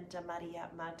 Święta Maria,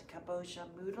 Matka Boża,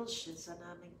 módl się za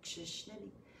nami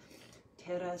grzesznymi,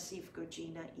 teraz i w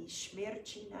godzinę i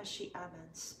śmierci naszej. Amen.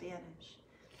 Spanish.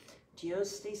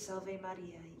 Dios te salve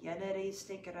María, llena eres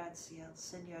de gracia, el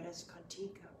Señor es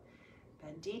contigo.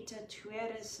 Bendita tú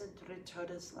eres entre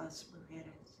todas las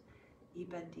mujeres, y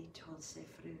bendito es el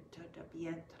fruto de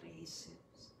vientre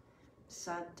Jesús.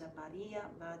 Santa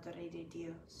María, Madre de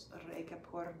Dios, ruega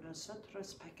por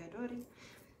nosotros pecadores,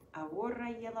 ahora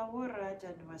y en la hora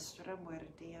de nuestra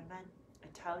muerte. Amén.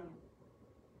 Italian.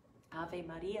 Ave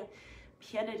María,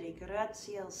 piena de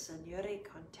gracia, el Señor es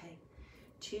contigo.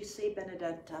 Tu sei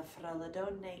benedetta fra le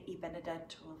donne, e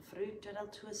benedetto il frutto del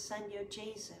tuo seno,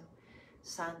 Gesù.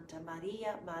 Santa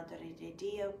Maria, Madre di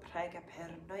Dio, prega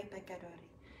per noi peccatori,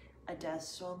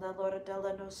 adesso e nell'ora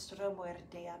della nostra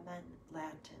muerte. Amen.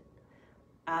 Latin.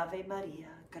 Ave Maria,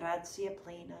 gratia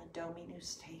plena,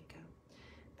 Dominus tecum,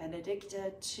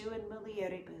 benedicta tu in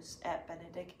mulieribus, et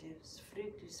benedictus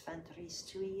fructus ventris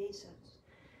tui, Iesus.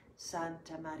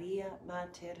 Santa Maria,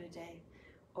 Mater Dei,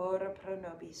 ora pro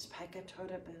nobis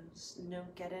peccatoribus,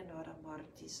 nunc et in hora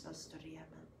mortis nostri.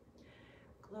 Amen.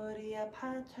 Gloria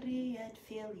Patri et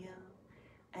Filio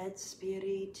et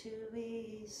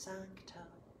Spiritui Sancto,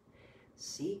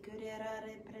 sicut erat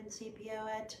in principio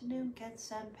et nunc et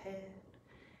semper,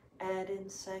 et in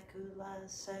saecula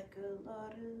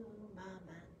saeculorum.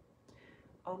 Amen.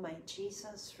 O my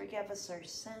Jesus, forgive us our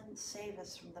sins, save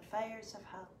us from the fires of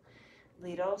hell,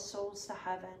 lead all souls to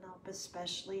heaven, help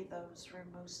especially those who are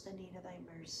most in need of thy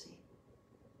mercy.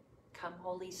 Come,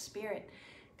 Holy Spirit,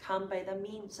 come by the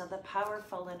means of the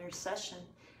powerful intercession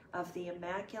of the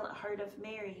Immaculate Heart of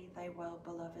Mary, thy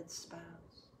well-beloved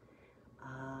spouse.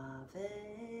 Ave,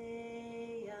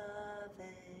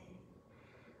 Ave,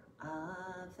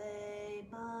 Ave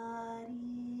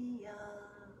Maria,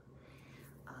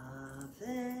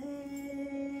 Ave,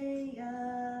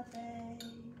 Ave,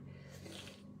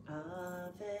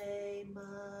 Ave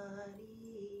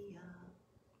Maria.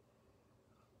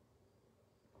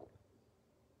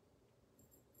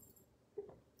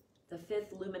 The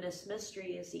fifth luminous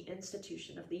mystery is the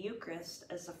institution of the Eucharist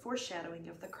as a foreshadowing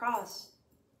of the cross.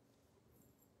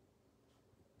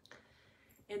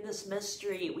 In this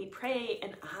mystery, we pray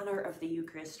in honor of the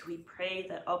Eucharist. We pray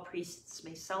that all priests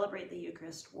may celebrate the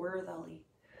Eucharist worthily.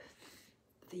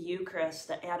 The Eucharist,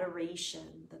 the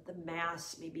adoration, that the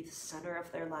Mass may be the center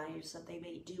of their lives, that they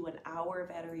may do an hour of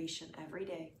adoration every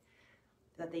day,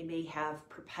 that they may have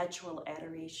perpetual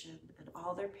adoration in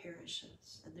all their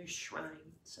parishes and their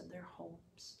shrines and their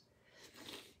homes.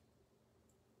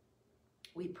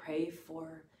 We pray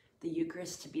for the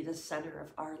Eucharist to be the center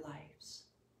of our lives,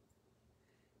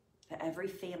 that every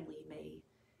family may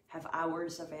have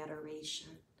hours of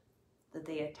adoration that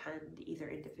they attend either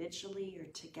individually or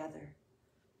together,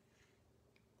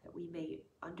 that we may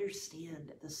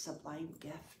understand the sublime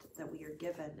gift that we are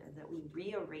given and that we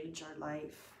rearrange our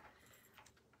life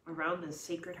around the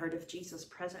Sacred Heart of Jesus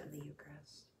present in the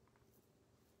Eucharist.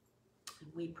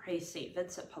 And we pray St.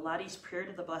 Vincent Palati's prayer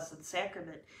to the Blessed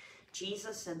Sacrament.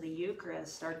 Jesus in the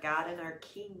Eucharist, our God and our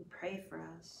King, pray for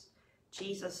us.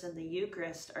 Jesus in the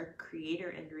Eucharist, our Creator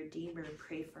and Redeemer,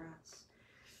 pray for us.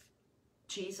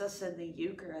 Jesus in the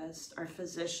Eucharist, our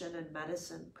Physician and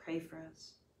Medicine, pray for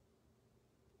us.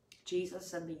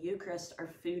 Jesus in the Eucharist, our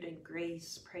food and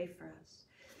grace, pray for us.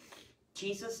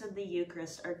 Jesus in the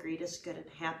Eucharist, our greatest good and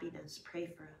happiness, pray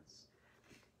for us.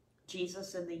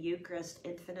 Jesus in the Eucharist,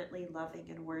 infinitely loving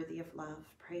and worthy of love,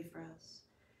 pray for us.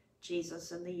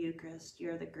 Jesus in the Eucharist,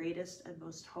 you are the greatest and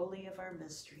most holy of our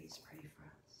mysteries. Pray for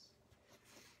us.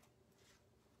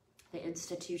 The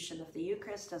institution of the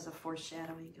Eucharist as a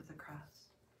foreshadowing of the cross.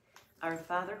 Our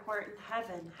Father who art in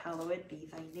heaven, hallowed be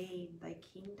thy name. Thy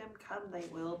kingdom come, thy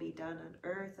will be done on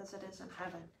earth as it is in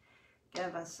heaven.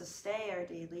 Give us this day our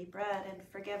daily bread, and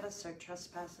forgive us our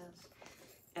trespasses,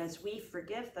 as we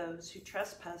forgive those who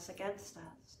trespass against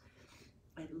us.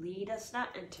 And lead us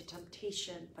not into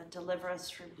temptation, but deliver us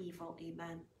from evil.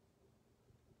 Amen.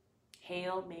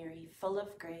 Hail Mary, full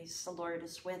of grace, the Lord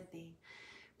is with thee.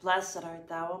 Blessed art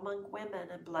thou among women,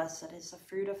 and blessed is the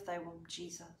fruit of thy womb,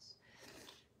 Jesus.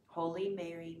 Holy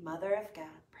Mary, Mother of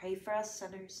God, pray for us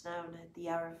sinners now and at the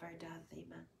hour of our death.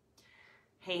 Amen.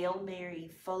 Hail Mary,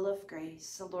 full of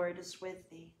grace, the Lord is with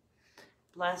thee.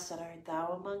 Blessed art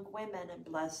thou among women, and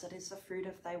blessed is the fruit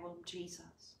of thy womb,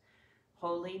 Jesus.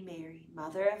 Holy Mary,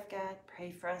 Mother of God,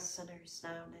 pray for us sinners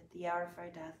now and at the hour of our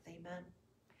death. Amen.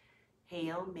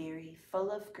 Hail Mary,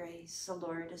 full of grace, the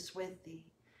Lord is with thee.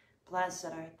 Blessed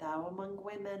art thou among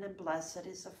women, and blessed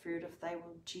is the fruit of thy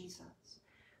womb, Jesus.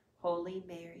 Holy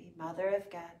Mary, Mother of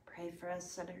God, pray for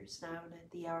us sinners now and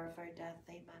at the hour of our death.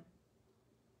 Amen.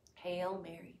 Hail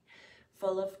Mary,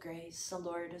 full of grace, the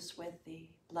Lord is with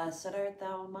thee. Blessed art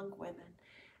thou among women,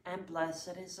 and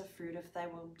blessed is the fruit of thy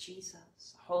womb,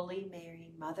 Jesus. Holy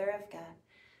Mary, Mother of God,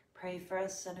 pray for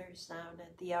us sinners now and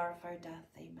at the hour of our death.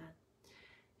 Amen.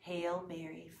 Hail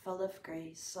Mary, full of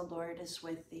grace, the Lord is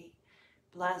with thee.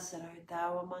 Blessed art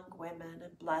thou among women,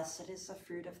 and blessed is the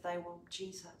fruit of thy womb,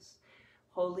 Jesus.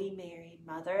 Holy Mary,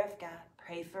 Mother of God,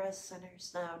 pray for us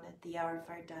sinners now and at the hour of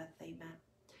our death. Amen.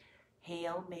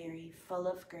 Hail Mary, full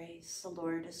of grace, the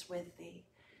Lord is with thee.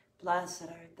 Blessed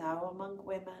art thou among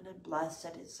women, and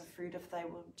blessed is the fruit of thy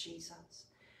womb, Jesus.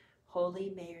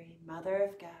 Holy Mary, Mother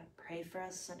of God, pray for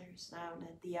us sinners now and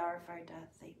at the hour of our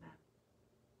death. Amen.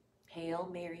 Hail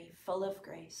Mary, full of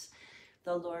grace,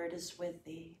 the Lord is with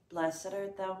thee. Blessed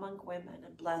art thou among women,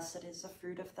 and blessed is the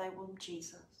fruit of thy womb,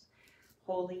 Jesus.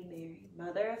 Holy Mary,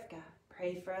 Mother of God,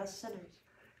 pray for us sinners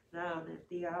now and at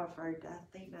the hour of our death.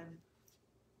 Amen.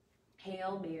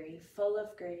 Hail Mary, full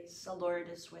of grace, the Lord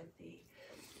is with thee.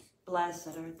 Blessed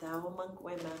art thou among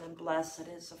women, and blessed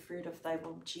is the fruit of thy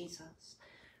womb, Jesus.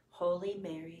 Holy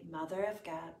Mary, Mother of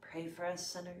God, pray for us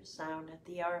sinners now and at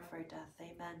the hour of our death.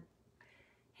 Amen.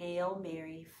 Hail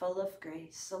Mary, full of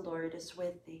grace, the Lord is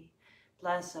with thee.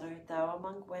 Blessed art thou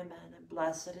among women, and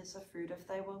blessed is the fruit of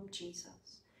thy womb,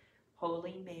 Jesus.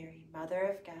 Holy Mary,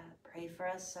 Mother of God, pray for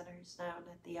us sinners now and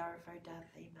at the hour of our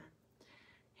death. Amen.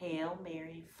 Hail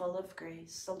Mary, full of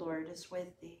grace, the Lord is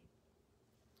with thee.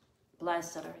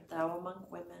 Blessed art thou among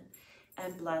women,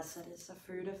 and blessed is the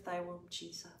fruit of thy womb,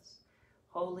 Jesus.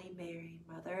 Holy Mary,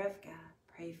 Mother of God,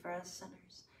 pray for us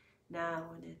sinners, now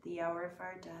and at the hour of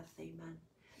our death. Amen.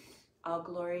 All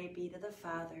glory be to the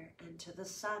Father, and to the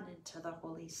Son, and to the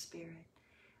Holy Spirit,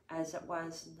 as it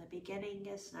was in the beginning,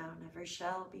 is now, and ever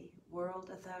shall be, world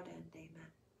without end. Amen.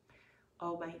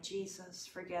 O my Jesus,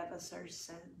 forgive us our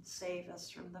sins, save us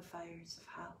from the fires of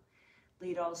hell.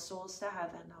 Lead all souls to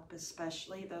heaven, help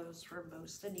especially those who are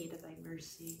most in need of thy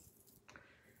mercy.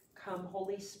 Come,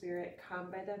 Holy Spirit,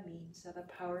 come by the means of the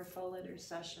powerful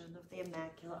intercession of the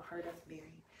Immaculate Heart of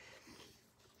Mary,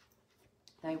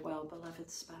 thy well-beloved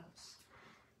spouse.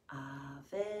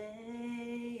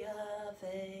 Ave,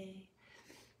 Ave,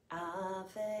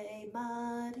 Ave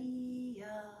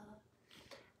Maria.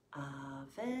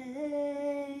 Ave,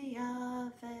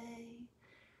 Ave,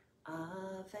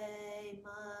 Ave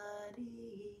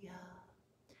Maria.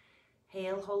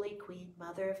 Hail, Holy Queen,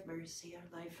 Mother of Mercy, our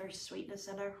life, our sweetness,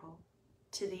 and our hope.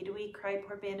 To thee do we cry,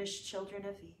 poor banished children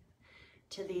of Eve.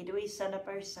 To thee do we send up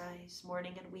our sighs,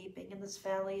 mourning and weeping in this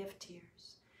valley of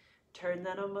tears. Turn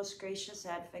then, O most gracious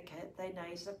Advocate, thine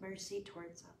eyes of mercy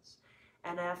towards us,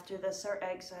 and after this our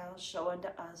exile, show unto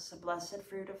us the blessed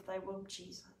fruit of thy womb,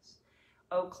 Jesus.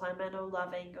 O clement, O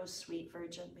loving, O sweet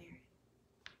Virgin Mary.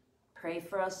 Pray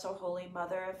for us, O Holy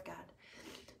Mother of God,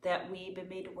 that we be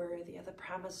made worthy of the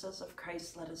promises of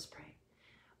Christ. Let us pray.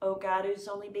 O God, whose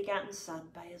only begotten Son,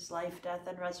 by his life, death,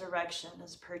 and resurrection,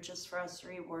 has purchased for us the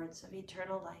rewards of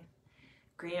eternal life,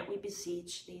 grant, we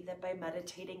beseech thee, that by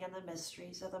meditating on the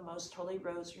mysteries of the most holy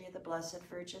Rosary of the Blessed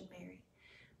Virgin Mary,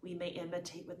 we may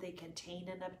imitate what they contain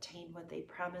and obtain what they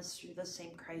promise through the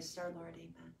same Christ our Lord.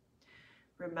 Amen.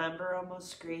 Remember, O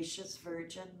most gracious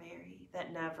Virgin Mary,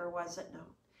 that never was it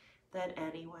known that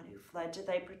anyone who fled to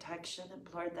thy protection,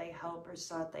 implored thy help, or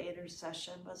sought thy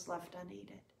intercession was left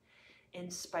unaided.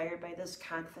 Inspired by this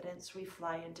confidence, we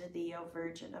fly unto thee, O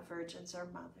Virgin of Virgins, our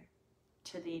Mother.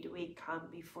 To thee do we come,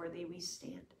 before thee we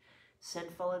stand,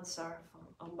 sinful and sorrowful.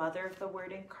 O Mother of the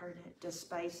Word incarnate,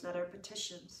 despise not our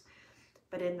petitions,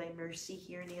 but in thy mercy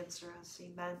hear and answer us.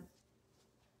 Amen.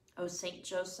 O Saint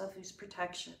Joseph, whose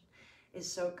protection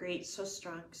is so great, so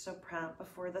strong, so prompt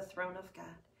before the throne of God,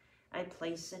 I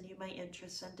place in you my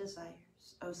interests and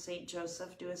desires. O Saint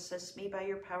Joseph, do assist me by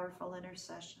your powerful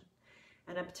intercession,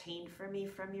 and obtain for me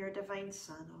from your divine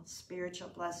Son all spiritual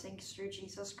blessings through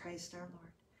Jesus Christ our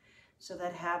Lord, so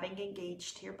that having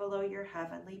engaged here below your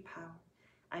heavenly power,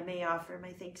 I may offer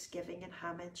my thanksgiving and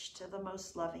homage to the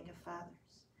most loving of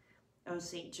fathers. O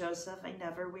Saint Joseph, I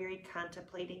never wearied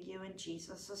contemplating you and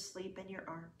Jesus asleep in your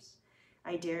arms.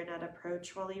 I dare not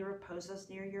approach while he reposes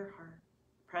near your heart.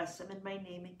 Press him in my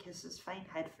name and kiss his fine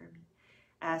head for me.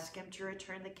 Ask him to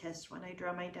return the kiss when I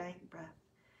draw my dying breath.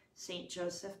 Saint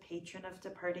Joseph, patron of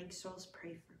departing souls,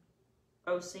 pray for me.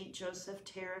 O Saint Joseph,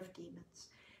 terror of demons,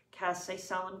 cast thy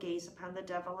solemn gaze upon the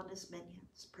devil and his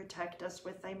minions. Protect us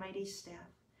with thy mighty staff.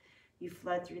 You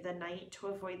fled through the night to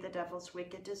avoid the devil's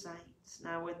wicked designs.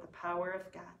 Now with the power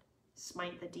of God,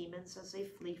 smite the demons as they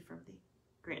flee from thee.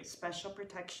 Grant special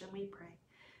protection, we pray,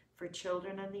 for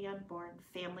children and the unborn,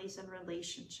 families and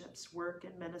relationships, work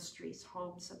and ministries,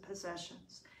 homes and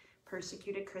possessions,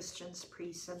 persecuted Christians,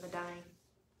 priests, and the dying.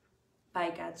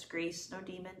 By God's grace, no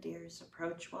demon dares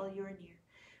approach while you are near.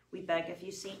 We beg of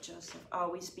you, Saint Joseph,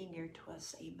 always be near to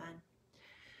us. Amen.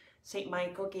 Saint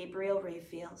Michael, Gabriel,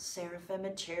 Raphael, seraphim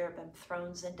and cherubim,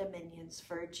 thrones and dominions,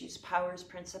 virtues, powers,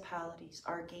 principalities,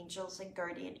 archangels and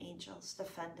guardian angels,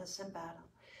 defend us in battle.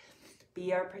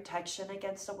 Be our protection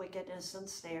against the wickedness and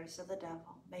snares of the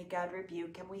devil. May God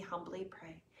rebuke him, we humbly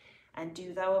pray. And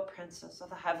do thou, O princes of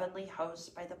the heavenly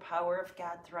host, by the power of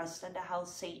God, thrust into hell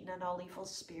Satan and all evil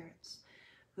spirits,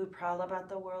 who prowl about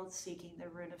the world seeking the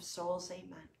ruin of souls.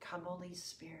 Amen. Come, Holy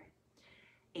Spirit.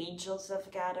 Angels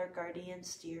of God, our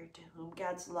guardians dear, to whom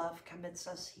God's love commits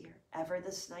us here, ever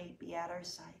this night be at our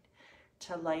side,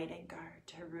 to light and guard,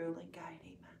 to rule and guide.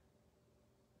 Amen.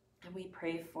 And we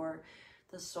pray for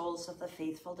the souls of the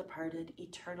faithful departed,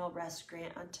 eternal rest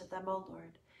grant unto them, O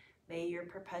Lord. May your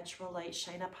perpetual light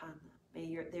shine upon them.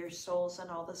 May their souls and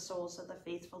all the souls of the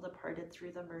faithful departed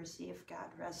through the mercy of God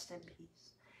rest in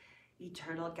peace.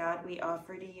 Eternal God, we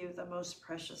offer to you the most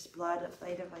precious blood of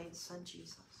thy divine Son,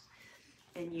 Jesus,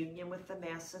 in union with the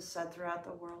masses said throughout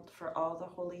the world for all the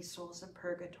holy souls in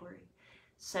purgatory,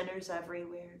 sinners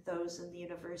everywhere, those in the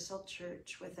universal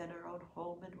church, within our own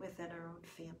home and within our own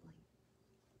family.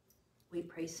 We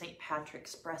pray St.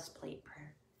 Patrick's breastplate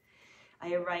prayer.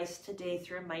 I arise today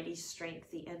through mighty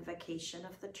strength, the invocation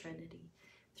of the Trinity,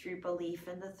 through belief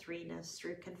in the threeness,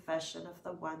 through confession of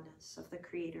the oneness of the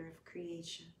Creator of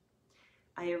creation.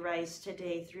 I arise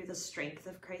today through the strength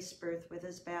of Christ's birth with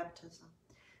his baptism,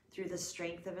 through the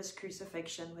strength of his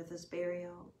crucifixion with his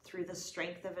burial, through the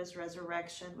strength of his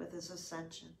resurrection with his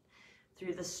ascension,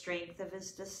 through the strength of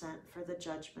his descent for the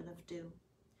judgment of doom.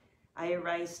 I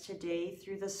arise today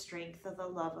through the strength of the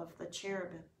love of the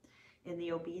cherubim, in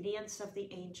the obedience of the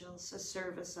angels, the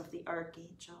service of the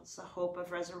archangels, the hope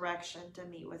of resurrection to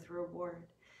meet with reward,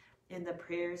 in the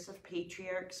prayers of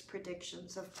patriarchs,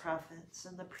 predictions of prophets,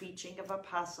 in the preaching of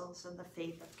apostles, and the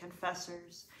faith of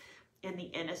confessors, in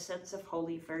the innocence of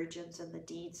holy virgins, and the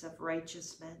deeds of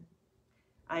righteous men.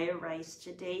 I arise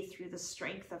today through the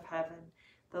strength of heaven,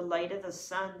 the light of the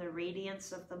sun, the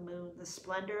radiance of the moon, the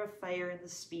splendor of fire, and the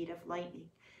speed of lightning,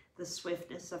 the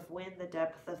swiftness of wind, the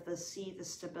depth of the sea, the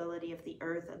stability of the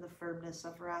earth, and the firmness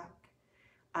of rock.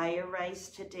 I arise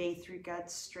today through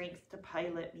God's strength to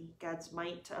pilot me, God's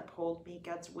might to uphold me,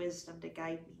 God's wisdom to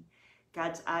guide me,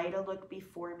 God's eye to look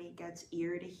before me, God's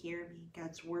ear to hear me,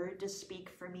 God's word to speak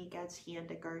for me, God's hand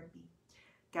to guard me,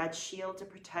 God's shield to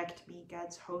protect me,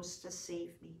 God's host to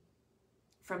save me,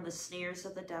 from the snares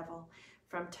of the devil,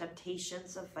 from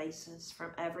temptations of vices,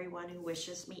 from everyone who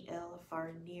wishes me ill, far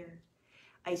and near.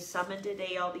 I summon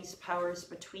today all these powers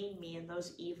between me and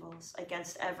those evils,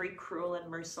 against every cruel and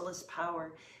merciless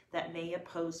power that may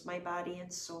oppose my body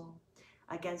and soul,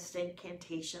 against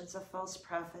incantations of false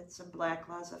prophets and black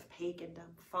laws of pagandom,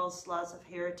 false laws of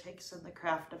heretics and the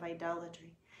craft of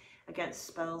idolatry, against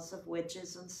spells of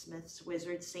witches and smiths,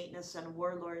 wizards, Satanists, and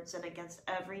warlords, and against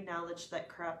every knowledge that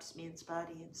corrupts man's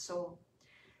body and soul.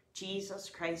 Jesus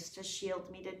Christ, to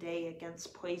shield me today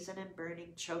against poison and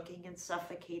burning, choking and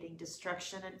suffocating,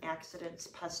 destruction and accidents,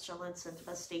 pestilence,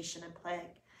 infestation and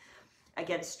plague,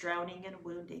 against drowning and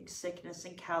wounding, sickness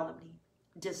and calumny,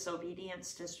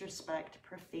 disobedience, disrespect,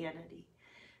 profanity,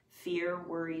 fear,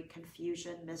 worry,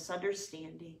 confusion,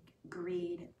 misunderstanding,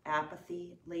 greed,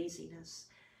 apathy, laziness,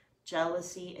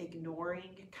 jealousy,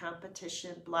 ignoring,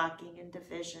 competition, blocking and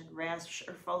division, rash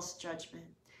or false judgment,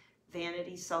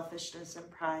 vanity, selfishness, and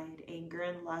pride, anger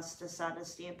and lust,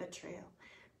 dishonesty and betrayal,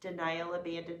 denial,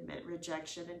 abandonment,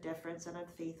 rejection, indifference, and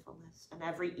unfaithfulness, and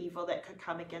every evil that could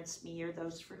come against me or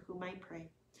those for whom I pray,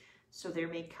 so there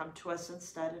may come to us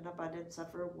instead an abundance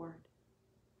of reward.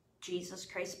 Jesus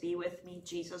Christ be with me,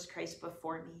 Jesus Christ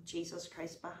before me, Jesus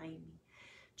Christ behind me,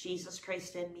 Jesus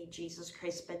Christ in me, Jesus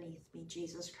Christ beneath me,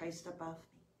 Jesus Christ above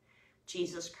me,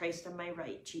 Jesus Christ on my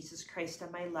right, Jesus Christ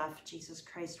on my left, Jesus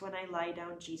Christ when I lie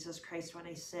down, Jesus Christ when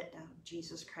I sit down,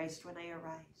 Jesus Christ when I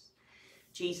arise,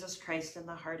 Jesus Christ in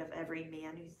the heart of every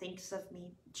man who thinks of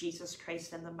me, Jesus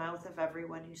Christ in the mouth of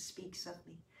everyone who speaks of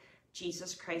me,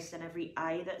 Jesus Christ in every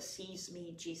eye that sees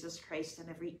me, Jesus Christ in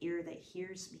every ear that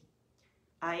hears me.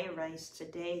 I arise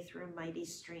today through mighty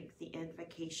strength, the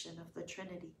invocation of the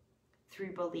Trinity,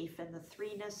 through belief in the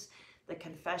threeness, the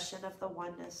confession of the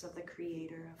oneness of the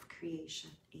Creator of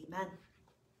creation. Amen.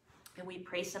 And we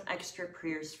pray some extra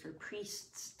prayers for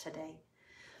priests today.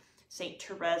 Saint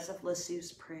Therese of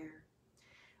Lisieux's prayer.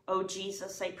 O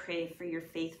Jesus, I pray for your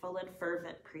faithful and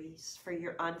fervent priests, for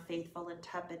your unfaithful and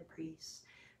tepid priests,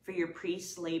 for your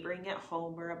priests laboring at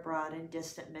home or abroad in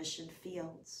distant mission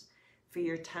fields, for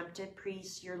your tempted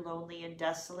priests, your lonely and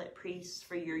desolate priests,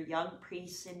 for your young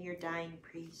priests and your dying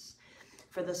priests,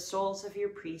 for the souls of your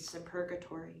priests in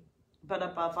purgatory. But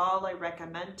above all, I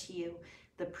recommend to you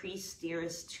the priest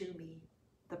dearest to me,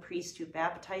 the priest who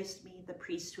baptized me, the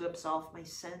priest who absolved my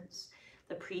sins,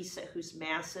 the priest at whose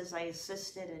masses I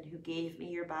assisted and who gave me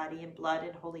your body and blood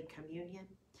in Holy Communion,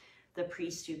 the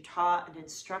priest who taught and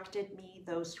instructed me,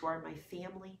 those who are my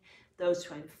family, those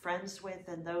who I'm friends with,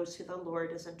 and those who the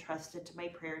Lord has entrusted to my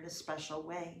prayer in a special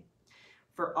way.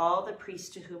 For all the priests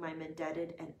to whom I'm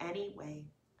indebted in any way,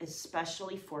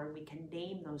 especially for, and we can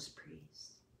name those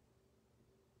priests.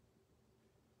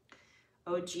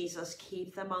 O Jesus,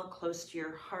 keep them all close to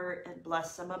your heart and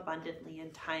bless them abundantly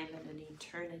in time and in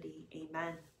eternity.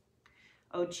 Amen.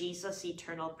 O Jesus,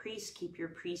 eternal priest, keep your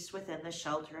priests within the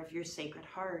shelter of your sacred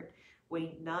heart, where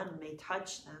none may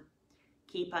touch them.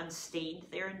 Keep unstained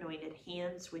their anointed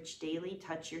hands, which daily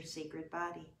touch your sacred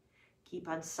body. Keep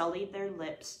unsullied their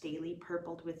lips, daily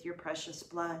purpled with your precious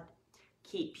blood.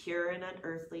 Keep pure and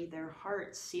unearthly their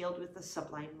hearts, sealed with the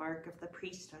sublime mark of the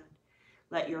priesthood.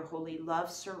 Let your holy love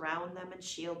surround them and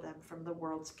shield them from the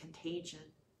world's contagion.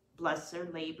 Bless their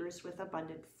labors with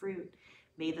abundant fruit.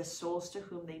 May the souls to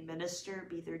whom they minister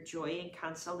be their joy and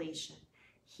consolation,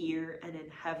 here and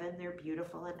in heaven their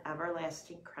beautiful and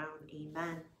everlasting crown.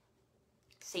 Amen.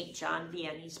 St. John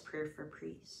Vianney's prayer for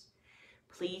priests.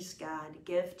 Please, God,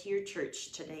 give to your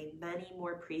church today many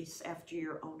more priests after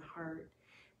your own heart.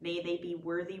 May they be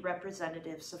worthy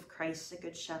representatives of Christ the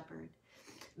Good Shepherd.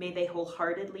 May they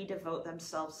wholeheartedly devote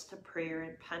themselves to prayer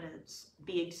and penance,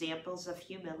 be examples of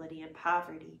humility and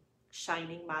poverty,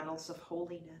 shining models of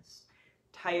holiness,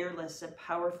 tireless and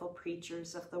powerful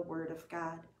preachers of the Word of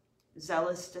God,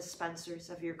 zealous dispensers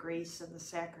of your grace and the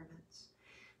sacraments.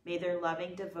 May their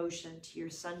loving devotion to your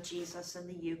Son Jesus in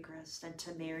the Eucharist and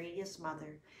to Mary, his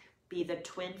mother, be the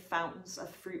twin fountains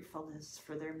of fruitfulness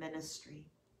for their ministry.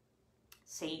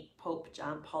 Saint Pope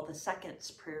John Paul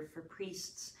II's prayer for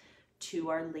priests to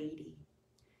Our Lady.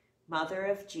 Mother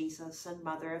of Jesus and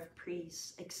Mother of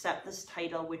priests, accept this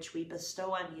title which we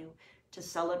bestow on you to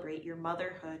celebrate your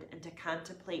motherhood and to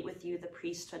contemplate with you the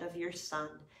priesthood of your Son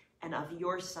and of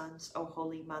your sons, O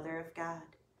Holy Mother of God.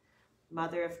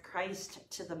 Mother of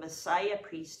Christ, to the Messiah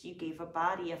priest you gave a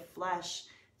body of flesh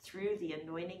through the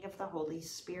anointing of the Holy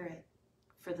Spirit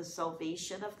for the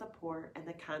salvation of the poor and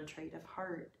the contrite of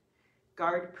heart.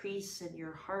 Guard priests in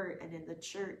your heart and in the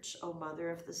church, O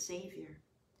Mother of the Savior.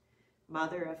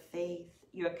 Mother of faith,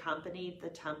 you accompanied the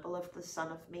temple of the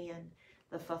Son of Man,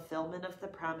 the fulfillment of the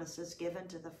promises given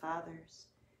to the fathers.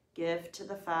 Give to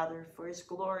the Father for his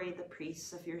glory the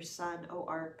priests of your Son, O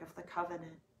Ark of the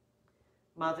Covenant.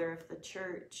 Mother of the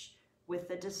Church, with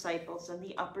the disciples in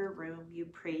the upper room, you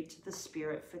prayed to the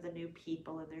Spirit for the new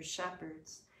people and their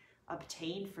shepherds.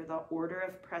 Obtain for the order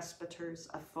of presbyters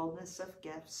a fullness of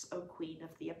gifts, O Queen of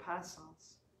the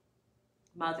Apostles.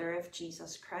 Mother of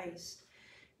Jesus Christ,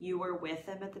 you were with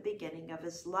him at the beginning of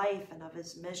his life and of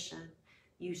his mission.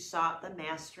 You sought the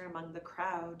Master among the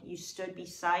crowd. You stood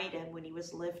beside him when he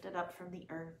was lifted up from the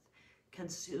earth,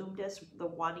 consumed as the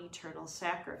one eternal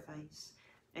sacrifice.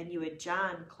 And you had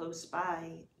John close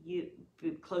by you,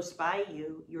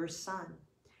 your son.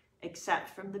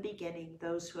 Accept from the beginning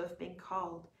those who have been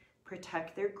called.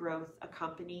 Protect their growth.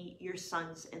 Accompany your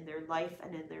sons in their life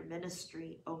and in their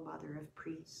ministry, O Mother of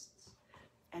priests.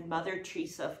 And Mother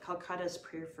Teresa of Calcutta's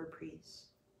prayer for priests.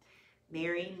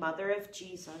 Mary, Mother of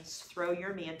Jesus, throw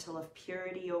your mantle of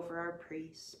purity over our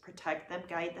priests. Protect them,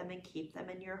 guide them, and keep them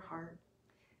in your heart.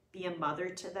 Be a mother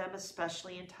to them,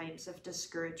 especially in times of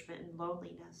discouragement and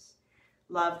loneliness.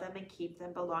 Love them and keep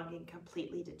them belonging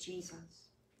completely to Jesus.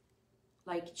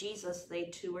 Like Jesus, they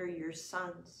too are your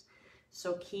sons,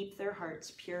 so keep their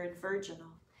hearts pure and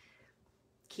virginal.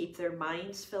 Keep their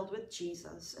minds filled with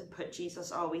Jesus and put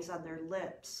Jesus always on their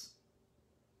lips.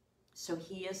 So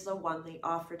he is the one they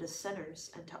offer to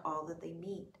sinners and to all that they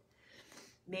meet.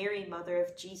 Mary, Mother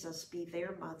of Jesus, be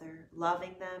their mother,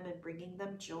 loving them and bringing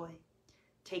them joy.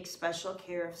 Take special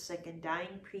care of sick and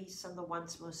dying priests and the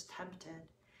ones most tempted.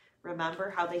 Remember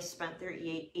how they spent their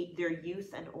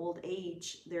youth and old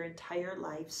age, their entire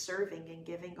lives serving and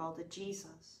giving all to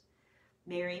Jesus.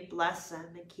 Mary, bless them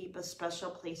and keep a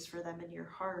special place for them in your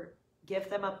heart. Give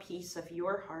them a piece of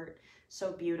your heart,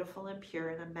 so beautiful and pure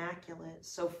and immaculate,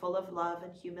 so full of love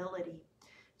and humility,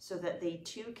 so that they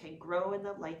too can grow in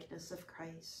the likeness of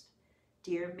Christ.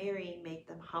 Dear Mary, make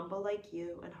them humble like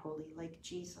you and holy like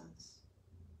Jesus.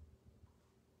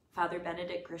 Father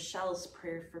Benedict Grichel's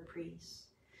prayer for priests.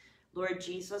 Lord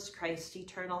Jesus Christ,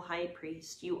 eternal high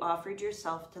priest, you offered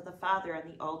yourself to the Father on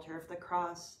the altar of the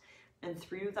cross, and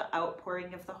through the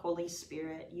outpouring of the Holy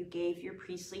Spirit, you gave your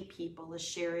priestly people a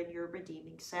share in your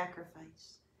redeeming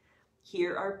sacrifice.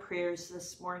 Hear our prayers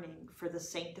this morning for the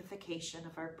sanctification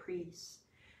of our priests.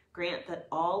 Grant that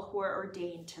all who are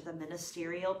ordained to the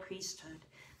ministerial priesthood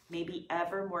may be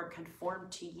ever more conformed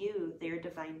to you, their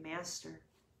divine Master.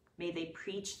 May they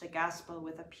preach the gospel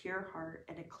with a pure heart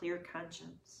and a clear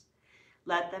conscience.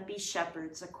 Let them be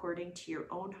shepherds according to your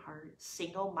own heart,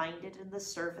 single-minded in the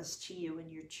service to you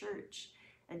and your church,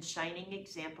 and shining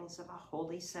examples of a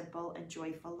holy, simple, and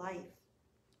joyful life.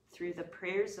 Through the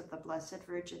prayers of the Blessed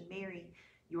Virgin Mary,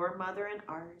 your mother and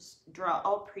ours, draw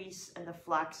all priests and the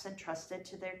flocks entrusted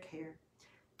to their care,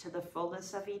 to the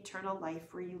fullness of eternal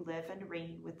life where you live and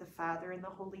reign with the Father and the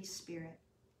Holy Spirit,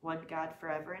 one God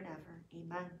forever and ever.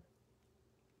 Amen.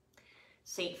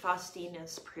 Saint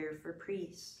Faustina's prayer for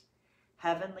priests.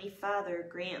 Heavenly Father,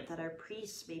 grant that our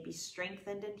priests may be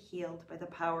strengthened and healed by the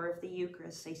power of the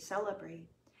Eucharist they celebrate.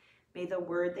 May the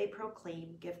word they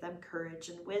proclaim give them courage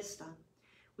and wisdom.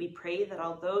 We pray that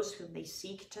all those whom they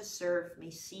seek to serve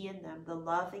may see in them the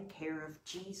love and care of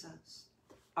Jesus,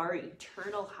 our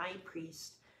eternal high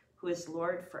priest, who is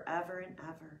Lord forever and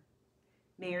ever.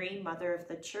 Mary, Mother of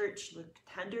the Church, look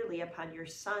tenderly upon your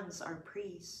sons, our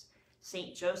priests.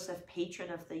 Saint Joseph, patron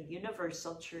of the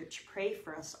universal church, pray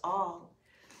for us all.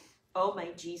 Oh, my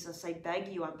Jesus, I beg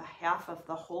you on behalf of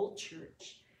the whole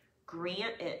church,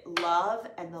 grant it love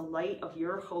and the light of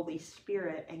your Holy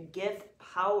Spirit, and give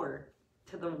power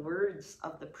to the words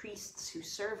of the priests who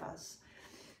serve us,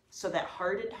 so that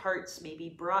hardened hearts may be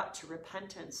brought to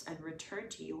repentance and return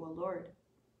to you, O Lord.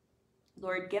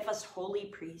 Lord, give us holy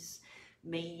priests.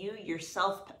 May you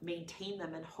yourself maintain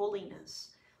them in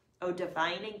holiness. O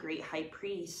divine and great high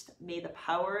priest, may the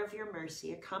power of your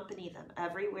mercy accompany them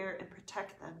everywhere and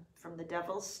protect them from the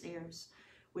devil's snares,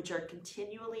 which are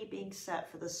continually being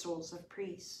set for the souls of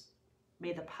priests.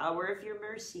 May the power of your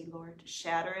mercy, Lord,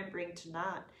 shatter and bring to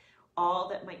naught all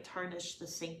that might tarnish the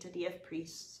sanctity of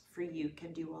priests, for you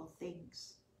can do all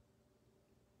things.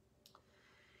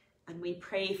 And we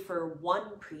pray for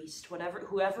one priest,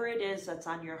 whoever it is that's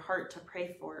on your heart to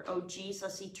pray for. Oh,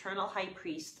 Jesus, eternal high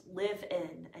priest, live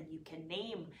in, and you can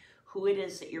name who it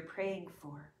is that you're praying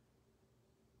for.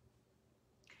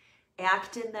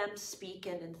 Act in them, speak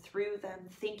in and through them,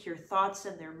 think your thoughts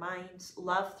in their minds,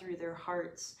 love through their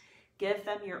hearts. Give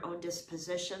them your own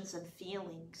dispositions and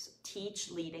feelings. Teach,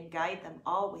 lead, and guide them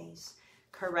always.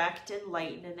 Correct,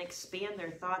 enlighten, and expand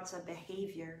their thoughts and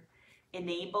behavior.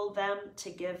 Enable them to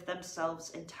give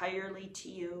themselves entirely to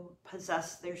you,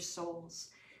 possess their souls,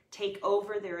 take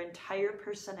over their entire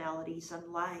personalities and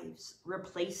lives,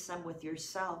 replace them with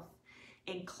yourself,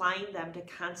 incline them to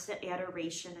constant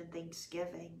adoration and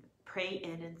thanksgiving, pray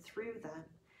in and through them.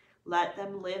 Let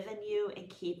them live in you and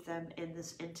keep them in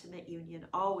this intimate union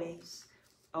always.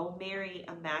 O Mary,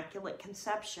 Immaculate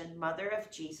Conception, Mother of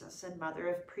Jesus and Mother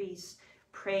of Priests,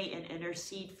 pray and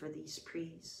intercede for these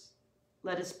priests.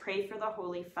 Let us pray for the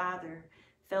Holy Father.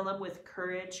 Fill him with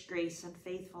courage, grace, and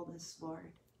faithfulness,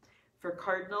 Lord. For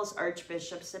cardinals,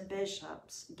 archbishops, and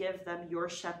bishops, give them your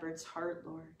shepherd's heart,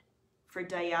 Lord. For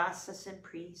diocesan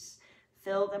priests,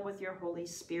 fill them with your Holy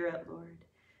Spirit, Lord.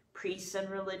 Priests and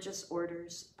religious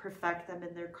orders, perfect them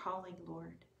in their calling,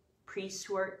 Lord. Priests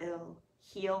who are ill,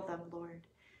 heal them, Lord.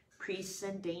 Priests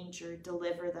in danger,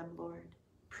 deliver them, Lord.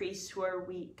 Priests who are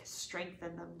weak,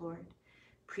 strengthen them, Lord.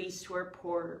 Priests who are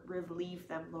poor, relieve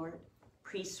them, Lord.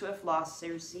 priests who have lost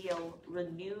their zeal,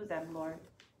 renew them, Lord.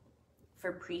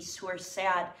 For priests who are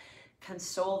sad,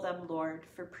 console them, Lord.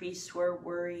 For priests who are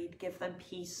worried, give them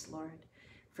peace, Lord.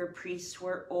 For priests who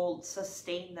are old,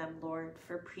 sustain them, Lord.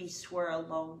 For priests who are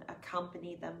alone,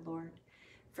 accompany them, Lord.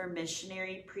 For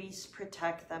missionary priests,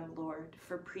 protect them, Lord.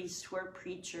 For priests who are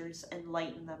preachers,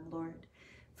 enlighten them, Lord.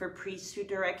 For priests who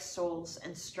direct souls,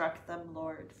 instruct them,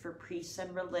 Lord. For priests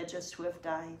and religious who have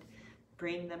died,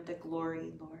 bring them to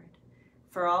glory, Lord.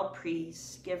 For all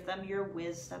priests, give them your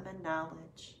wisdom and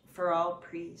knowledge. For all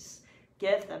priests,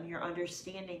 give them your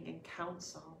understanding and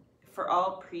counsel. For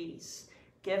all priests,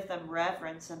 give them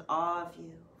reverence and awe of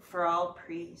you. For all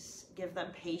priests, give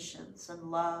them patience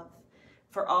and love.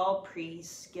 For all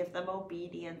priests, give them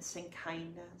obedience and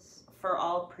kindness. For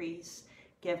all priests,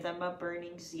 give them a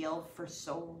burning zeal for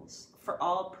souls. For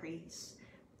all priests,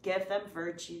 give them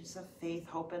virtues of faith,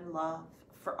 hope, and love.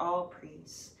 For all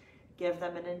priests, give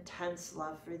them an intense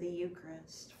love for the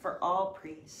Eucharist. For all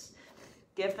priests,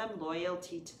 give them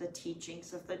loyalty to the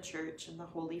teachings of the Church and the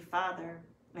Holy Father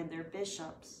and their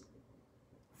bishops.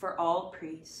 For all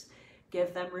priests,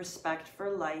 give them respect for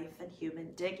life and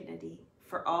human dignity.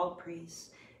 For all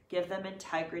priests, give them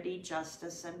integrity,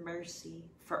 justice, and mercy.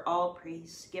 For all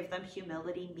priests, give them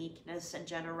humility, meekness, and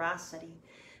generosity.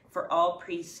 For all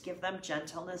priests, give them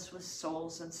gentleness with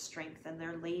souls and strength in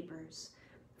their labors.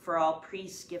 For all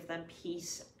priests, give them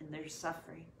peace in their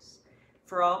sufferings.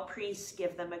 For all priests,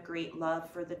 give them a great love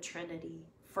for the Trinity.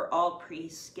 For all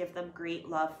priests, give them great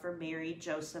love for Mary,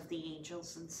 Joseph, the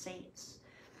angels, and saints.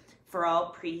 For all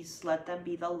priests, let them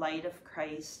be the light of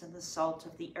Christ and the salt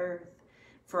of the earth.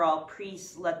 For all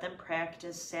priests, let them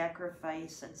practice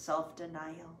sacrifice and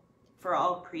self-denial. For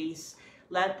all priests,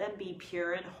 let them be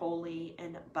pure and holy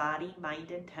in body, mind,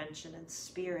 intention, and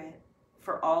spirit.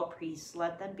 For all priests,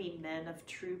 let them be men of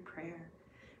true prayer.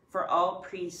 For all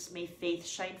priests, may faith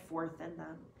shine forth in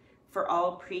them. For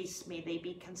all priests, may they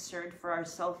be concerned for our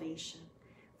salvation.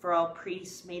 For all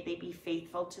priests, may they be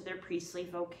faithful to their priestly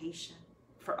vocation.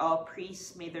 For all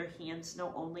priests, may their hands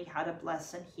know only how to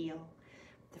bless and heal.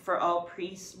 For all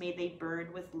priests, may they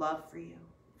burn with love for you.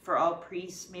 For all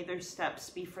priests, may their steps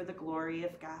be for the glory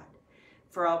of God.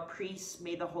 For all priests,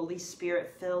 may the Holy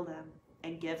Spirit fill them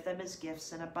and give them his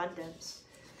gifts in abundance.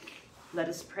 Let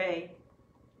us pray.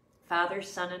 Father,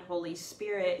 Son, and Holy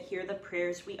Spirit, hear the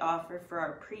prayers we offer for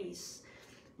our priests.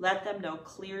 Let them know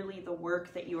clearly the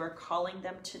work that you are calling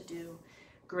them to do.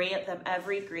 Grant them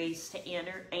every grace to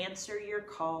answer your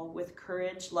call with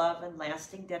courage, love, and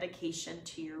lasting dedication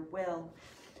to your will.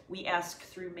 We ask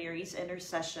through Mary's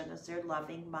intercession as their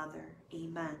loving mother.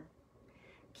 Amen.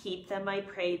 Keep them, I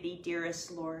pray thee,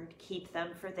 dearest Lord. Keep them,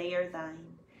 for they are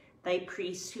thine. Thy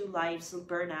priests whose lives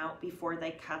burn out before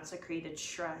thy consecrated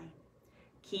shrine.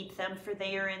 Keep them, for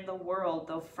they are in the world,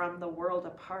 though from the world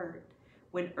apart.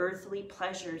 When earthly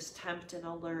pleasures tempt and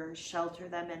allure, shelter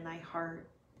them in thy heart.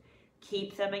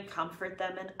 Keep them and comfort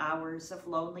them in hours of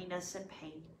loneliness and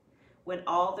pain, when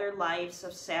all their lives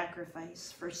of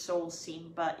sacrifice for souls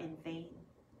seem but in vain.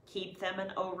 Keep them,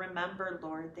 and oh, remember,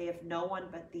 Lord, they have no one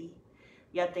but thee,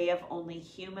 yet they have only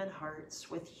human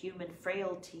hearts with human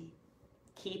frailty.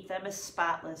 Keep them as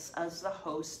spotless as the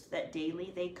host that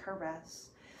daily they caress.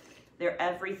 Their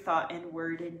every thought and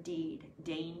word and deed,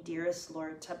 deign, dearest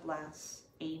Lord, to bless.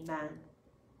 Amen.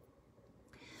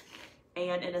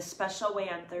 And in a special way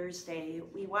on Thursday,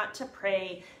 we want to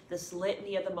pray this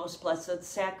litany of the Most Blessed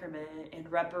Sacrament in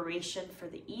reparation for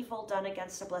the evil done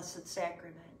against the Blessed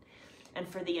Sacrament and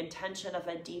for the intention of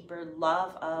a deeper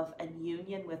love of and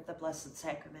union with the Blessed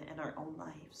Sacrament in our own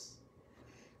lives.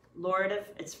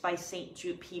 It's by St.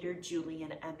 Peter,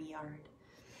 Julian, Emyard.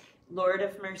 Lord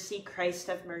of mercy, Christ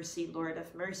of mercy, Lord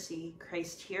of mercy,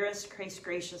 Christ hear us, Christ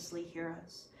graciously hear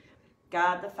us.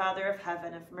 God the Father of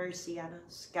heaven, have mercy on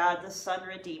us. God the Son,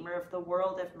 Redeemer of the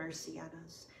world, have mercy on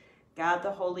us. God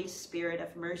the Holy Spirit,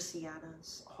 have mercy on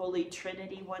us. Holy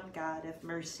Trinity, one God, have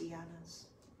mercy on us.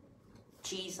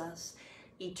 Jesus,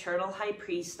 eternal high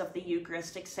priest of the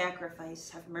Eucharistic sacrifice,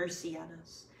 have mercy on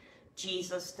us.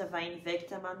 Jesus, divine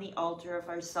victim on the altar of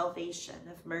our salvation,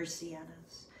 have mercy on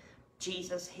us.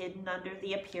 Jesus, hidden under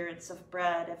the appearance of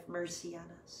bread, have mercy on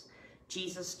us.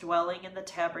 Jesus, dwelling in the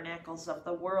tabernacles of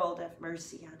the world, have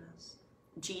mercy on us.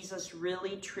 Jesus,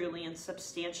 really, truly, and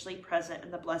substantially present in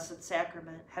the Blessed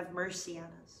Sacrament, have mercy on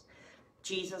us.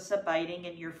 Jesus, abiding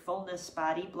in your fullness,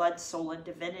 body, blood, soul, and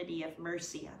divinity, have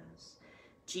mercy on us.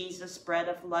 Jesus, bread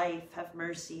of life, have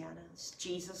mercy on us.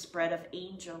 Jesus, bread of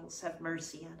angels, have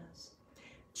mercy on us.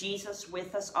 Jesus,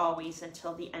 with us always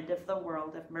until the end of the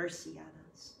world, have mercy on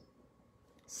us.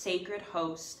 Sacred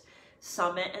host,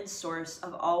 summit and source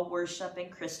of all worship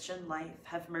and Christian life,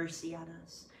 have mercy on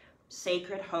us.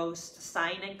 Sacred host,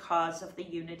 sign and cause of the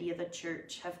unity of the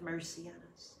Church, have mercy on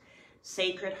us.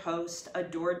 Sacred host,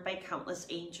 adored by countless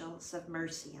angels, have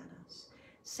mercy on us.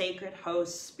 Sacred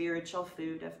host, spiritual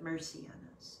food, have mercy on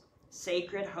us.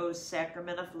 Sacred host,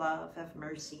 sacrament of love, have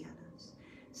mercy on us.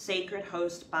 Sacred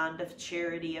host, bond of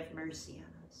charity, have mercy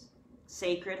on us.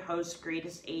 Sacred host,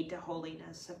 greatest aid to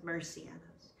holiness, have mercy on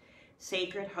us.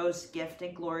 Sacred host, gift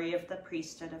and glory of the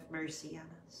priesthood, have mercy on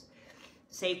us.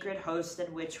 Sacred host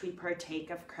in which we partake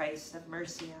of Christ, have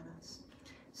mercy on us.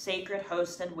 Sacred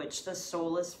host in which the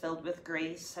soul is filled with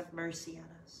grace, have mercy on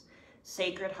us.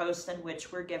 Sacred host in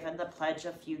which we're given the pledge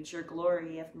of future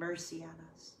glory, have mercy on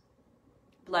us.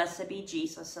 Blessed be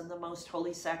Jesus in the most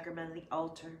holy sacrament of the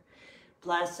altar.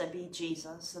 Blessed be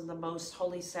Jesus in the most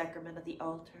holy sacrament of the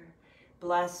altar.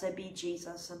 Blessed be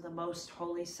Jesus in the most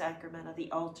holy sacrament of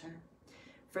the altar.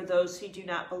 For those who do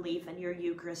not believe in your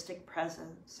Eucharistic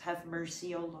presence, have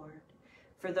mercy, O Lord.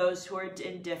 For those who are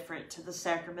indifferent to the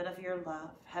sacrament of your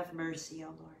love, have mercy, O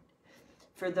Lord.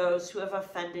 For those who have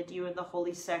offended you in the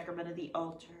holy sacrament of the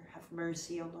altar, have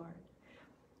mercy, O Lord.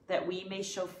 That we may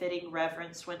show fitting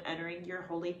reverence when entering your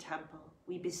holy temple,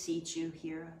 we beseech you,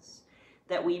 hear us.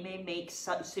 That we may make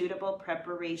suitable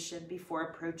preparation before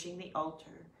approaching the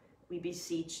altar, we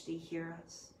beseech thee, hear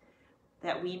us.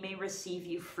 That we may receive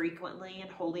you frequently in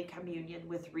Holy Communion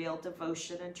with real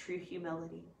devotion and true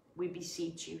humility, we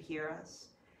beseech you, hear us.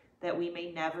 That we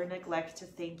may never neglect to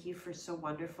thank you for so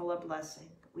wonderful a blessing,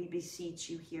 we beseech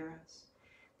you, hear us.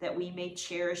 That we may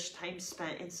cherish time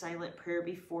spent in silent prayer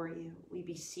before you, we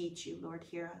beseech you, Lord,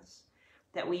 hear us.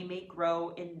 That we may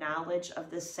grow in knowledge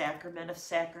of this sacrament of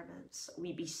sacraments,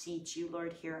 we beseech you,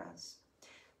 Lord, hear us.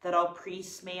 That all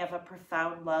priests may have a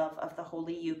profound love of the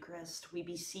Holy Eucharist, we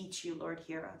beseech you, Lord,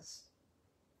 hear us.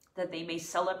 That they may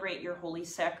celebrate your holy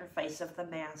sacrifice of the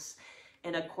Mass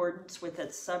in accordance with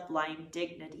its sublime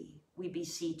dignity, we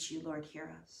beseech you, Lord,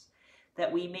 hear us.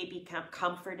 That we may become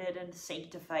comforted and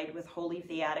sanctified with holy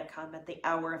viaticum at the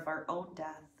hour of our own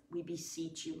death, we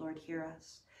beseech you, Lord, hear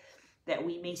us. That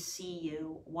we may see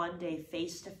you one day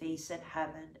face to face in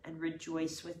heaven and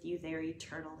rejoice with you there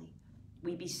eternally,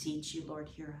 we beseech you, Lord,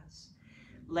 hear us.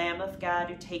 Lamb of God,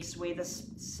 who takes away the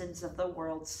sins of the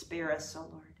world, spare us, O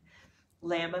Lord.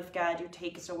 Lamb of God, who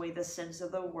takes away the sins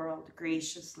of the world,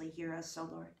 graciously hear us, O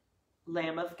Lord.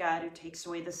 Lamb of God, who takes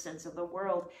away the sins of the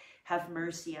world, have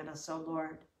mercy on us, O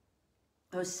Lord.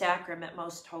 O sacrament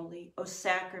most holy, O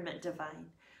sacrament divine,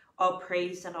 all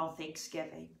praise and all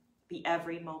thanksgiving be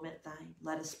every moment thine.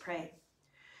 Let us pray.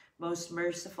 Most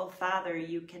merciful Father,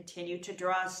 you continue to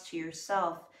draw us to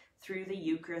yourself through the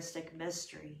Eucharistic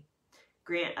mystery.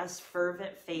 Grant us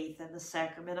fervent faith in the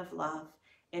sacrament of love,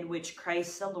 in which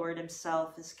Christ the Lord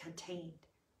himself is contained,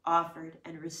 offered,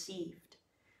 and received.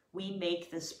 We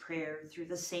make this prayer through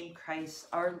the same Christ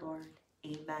our Lord.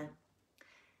 Amen.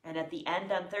 And at the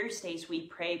end on Thursdays, we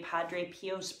pray Padre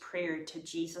Pio's prayer to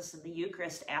Jesus in the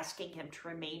Eucharist, asking him to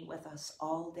remain with us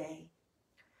all day,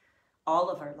 all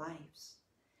of our lives.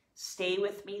 Stay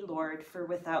with me, Lord, for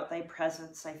without thy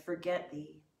presence I forget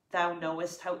thee. Thou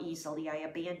knowest how easily I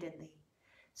abandon thee.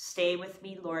 Stay with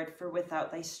me, Lord, for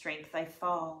without thy strength I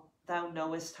fall. Thou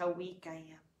knowest how weak I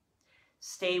am.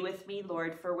 Stay with me,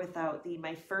 Lord, for without thee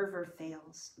my fervor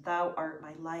fails. Thou art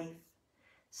my life.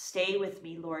 Stay with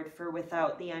me, Lord, for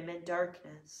without thee I'm in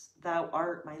darkness. Thou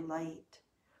art my light.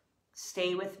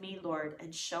 Stay with me, Lord,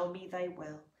 and show me thy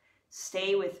will.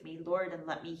 Stay with me, Lord, and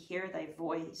let me hear thy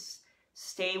voice.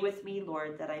 Stay with me,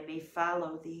 Lord, that I may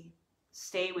follow thee.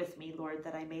 Stay with me, Lord,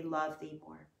 that I may love thee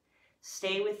more.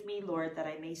 Stay with me, Lord, that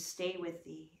I may stay with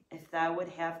thee. If thou would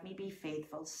have me be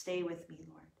faithful, stay with me,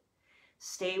 Lord.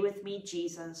 Stay with me,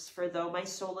 Jesus, for though my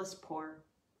soul is poor,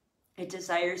 it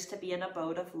desires to be an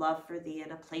abode of love for thee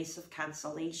and a place of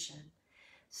consolation.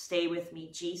 Stay with me,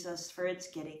 Jesus, for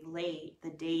it's getting late.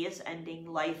 The day is ending,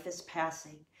 life is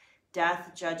passing.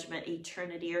 Death, judgment,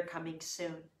 eternity are coming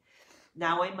soon.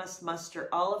 Now I must muster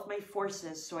all of my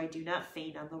forces so I do not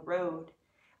faint on the road.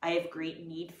 I have great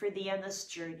need for thee on this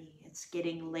journey. It's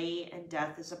getting late and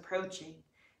death is approaching.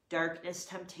 Darkness,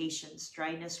 temptations,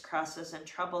 dryness, crosses, and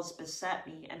troubles beset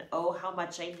me, and oh, how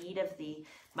much I need of thee,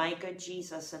 my good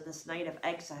Jesus, in this night of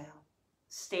exile.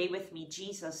 Stay with me,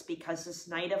 Jesus, because this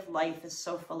night of life is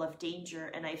so full of danger,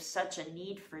 and I've such a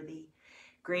need for thee.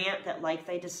 Grant that, like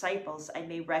thy disciples, I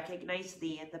may recognize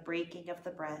thee in the breaking of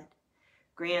the bread.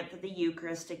 Grant that the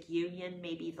Eucharistic union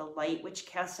may be the light which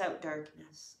casts out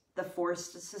darkness, the force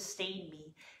to sustain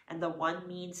me, and the one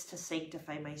means to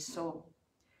sanctify my soul.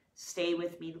 Stay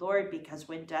with me, Lord, because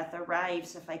when death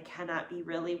arrives, if I cannot be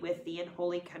really with thee in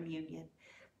Holy Communion,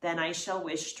 Then I shall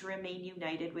wish to remain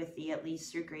united with thee, at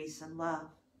least through grace and love.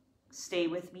 Stay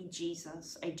with me,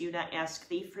 Jesus. I do not ask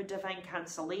thee for divine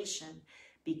consolation,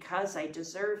 because I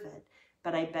deserve it,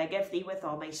 but I beg of thee with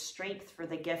all my strength for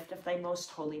the gift of thy most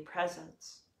holy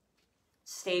presence.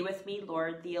 Stay with me,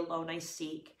 Lord, thee alone I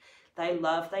seek, thy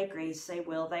love, thy grace, thy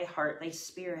will, thy heart, thy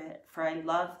spirit, for I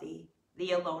love thee,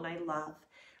 thee alone I love.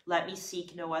 Let me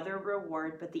seek no other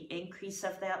reward but the increase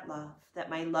of that love, that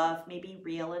my love may be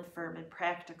real and firm and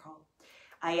practical.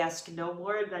 I ask no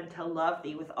more than to love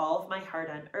thee with all of my heart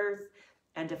on earth,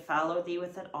 and to follow thee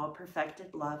with an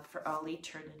all-perfected love for all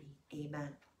eternity. Amen.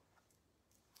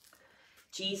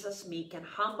 Jesus, meek and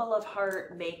humble of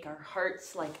heart, make our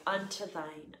hearts like unto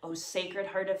thine. O Sacred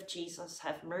Heart of Jesus,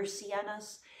 have mercy on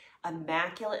us.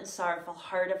 Immaculate and sorrowful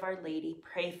Heart of Our Lady,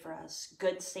 pray for us.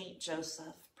 Good Saint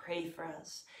Joseph, pray for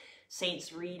us.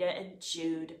 Saints Rita and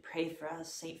Jude, pray for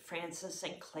us. Saint Francis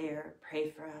and Clare, pray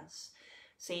for us.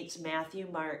 Saints Matthew,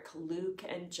 Mark, Luke,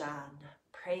 and John,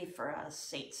 pray for us.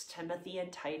 Saints Timothy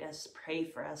and Titus, pray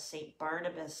for us. Saint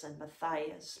Barnabas and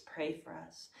Matthias, pray for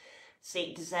us.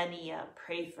 Saint Xenia,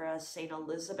 pray for us. Saint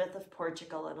Elizabeth of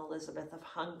Portugal and Elizabeth of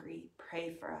Hungary,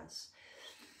 pray for us.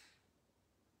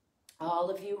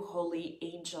 All of you holy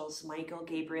angels, Michael,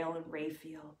 Gabriel, and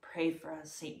Raphael, pray for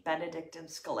us. Saint Benedict and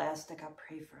Scholastica,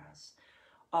 pray for us.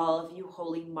 All of you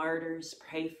holy martyrs,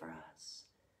 pray for us.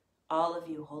 All of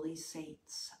you holy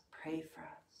saints, pray for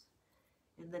us.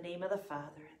 In the name of the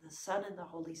Father, and the Son, and the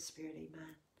Holy Spirit,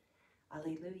 amen.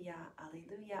 Alleluia,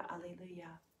 alleluia,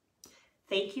 alleluia.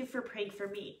 Thank you for praying for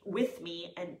me, with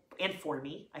me, and for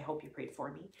me. I hope you prayed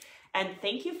for me. And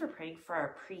thank you for praying for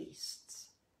our priests.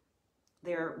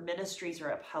 Their ministries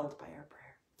are upheld by our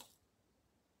prayer.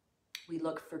 We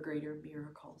look for greater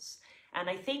miracles. And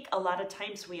I think a lot of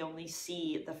times we only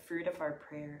see the fruit of our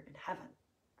prayer in heaven,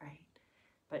 right?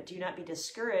 But do not be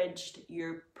discouraged.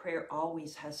 Your prayer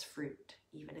always has fruit,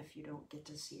 even if you don't get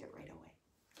to see it right away.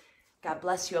 God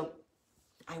bless you.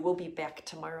 I will be back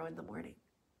tomorrow in the morning.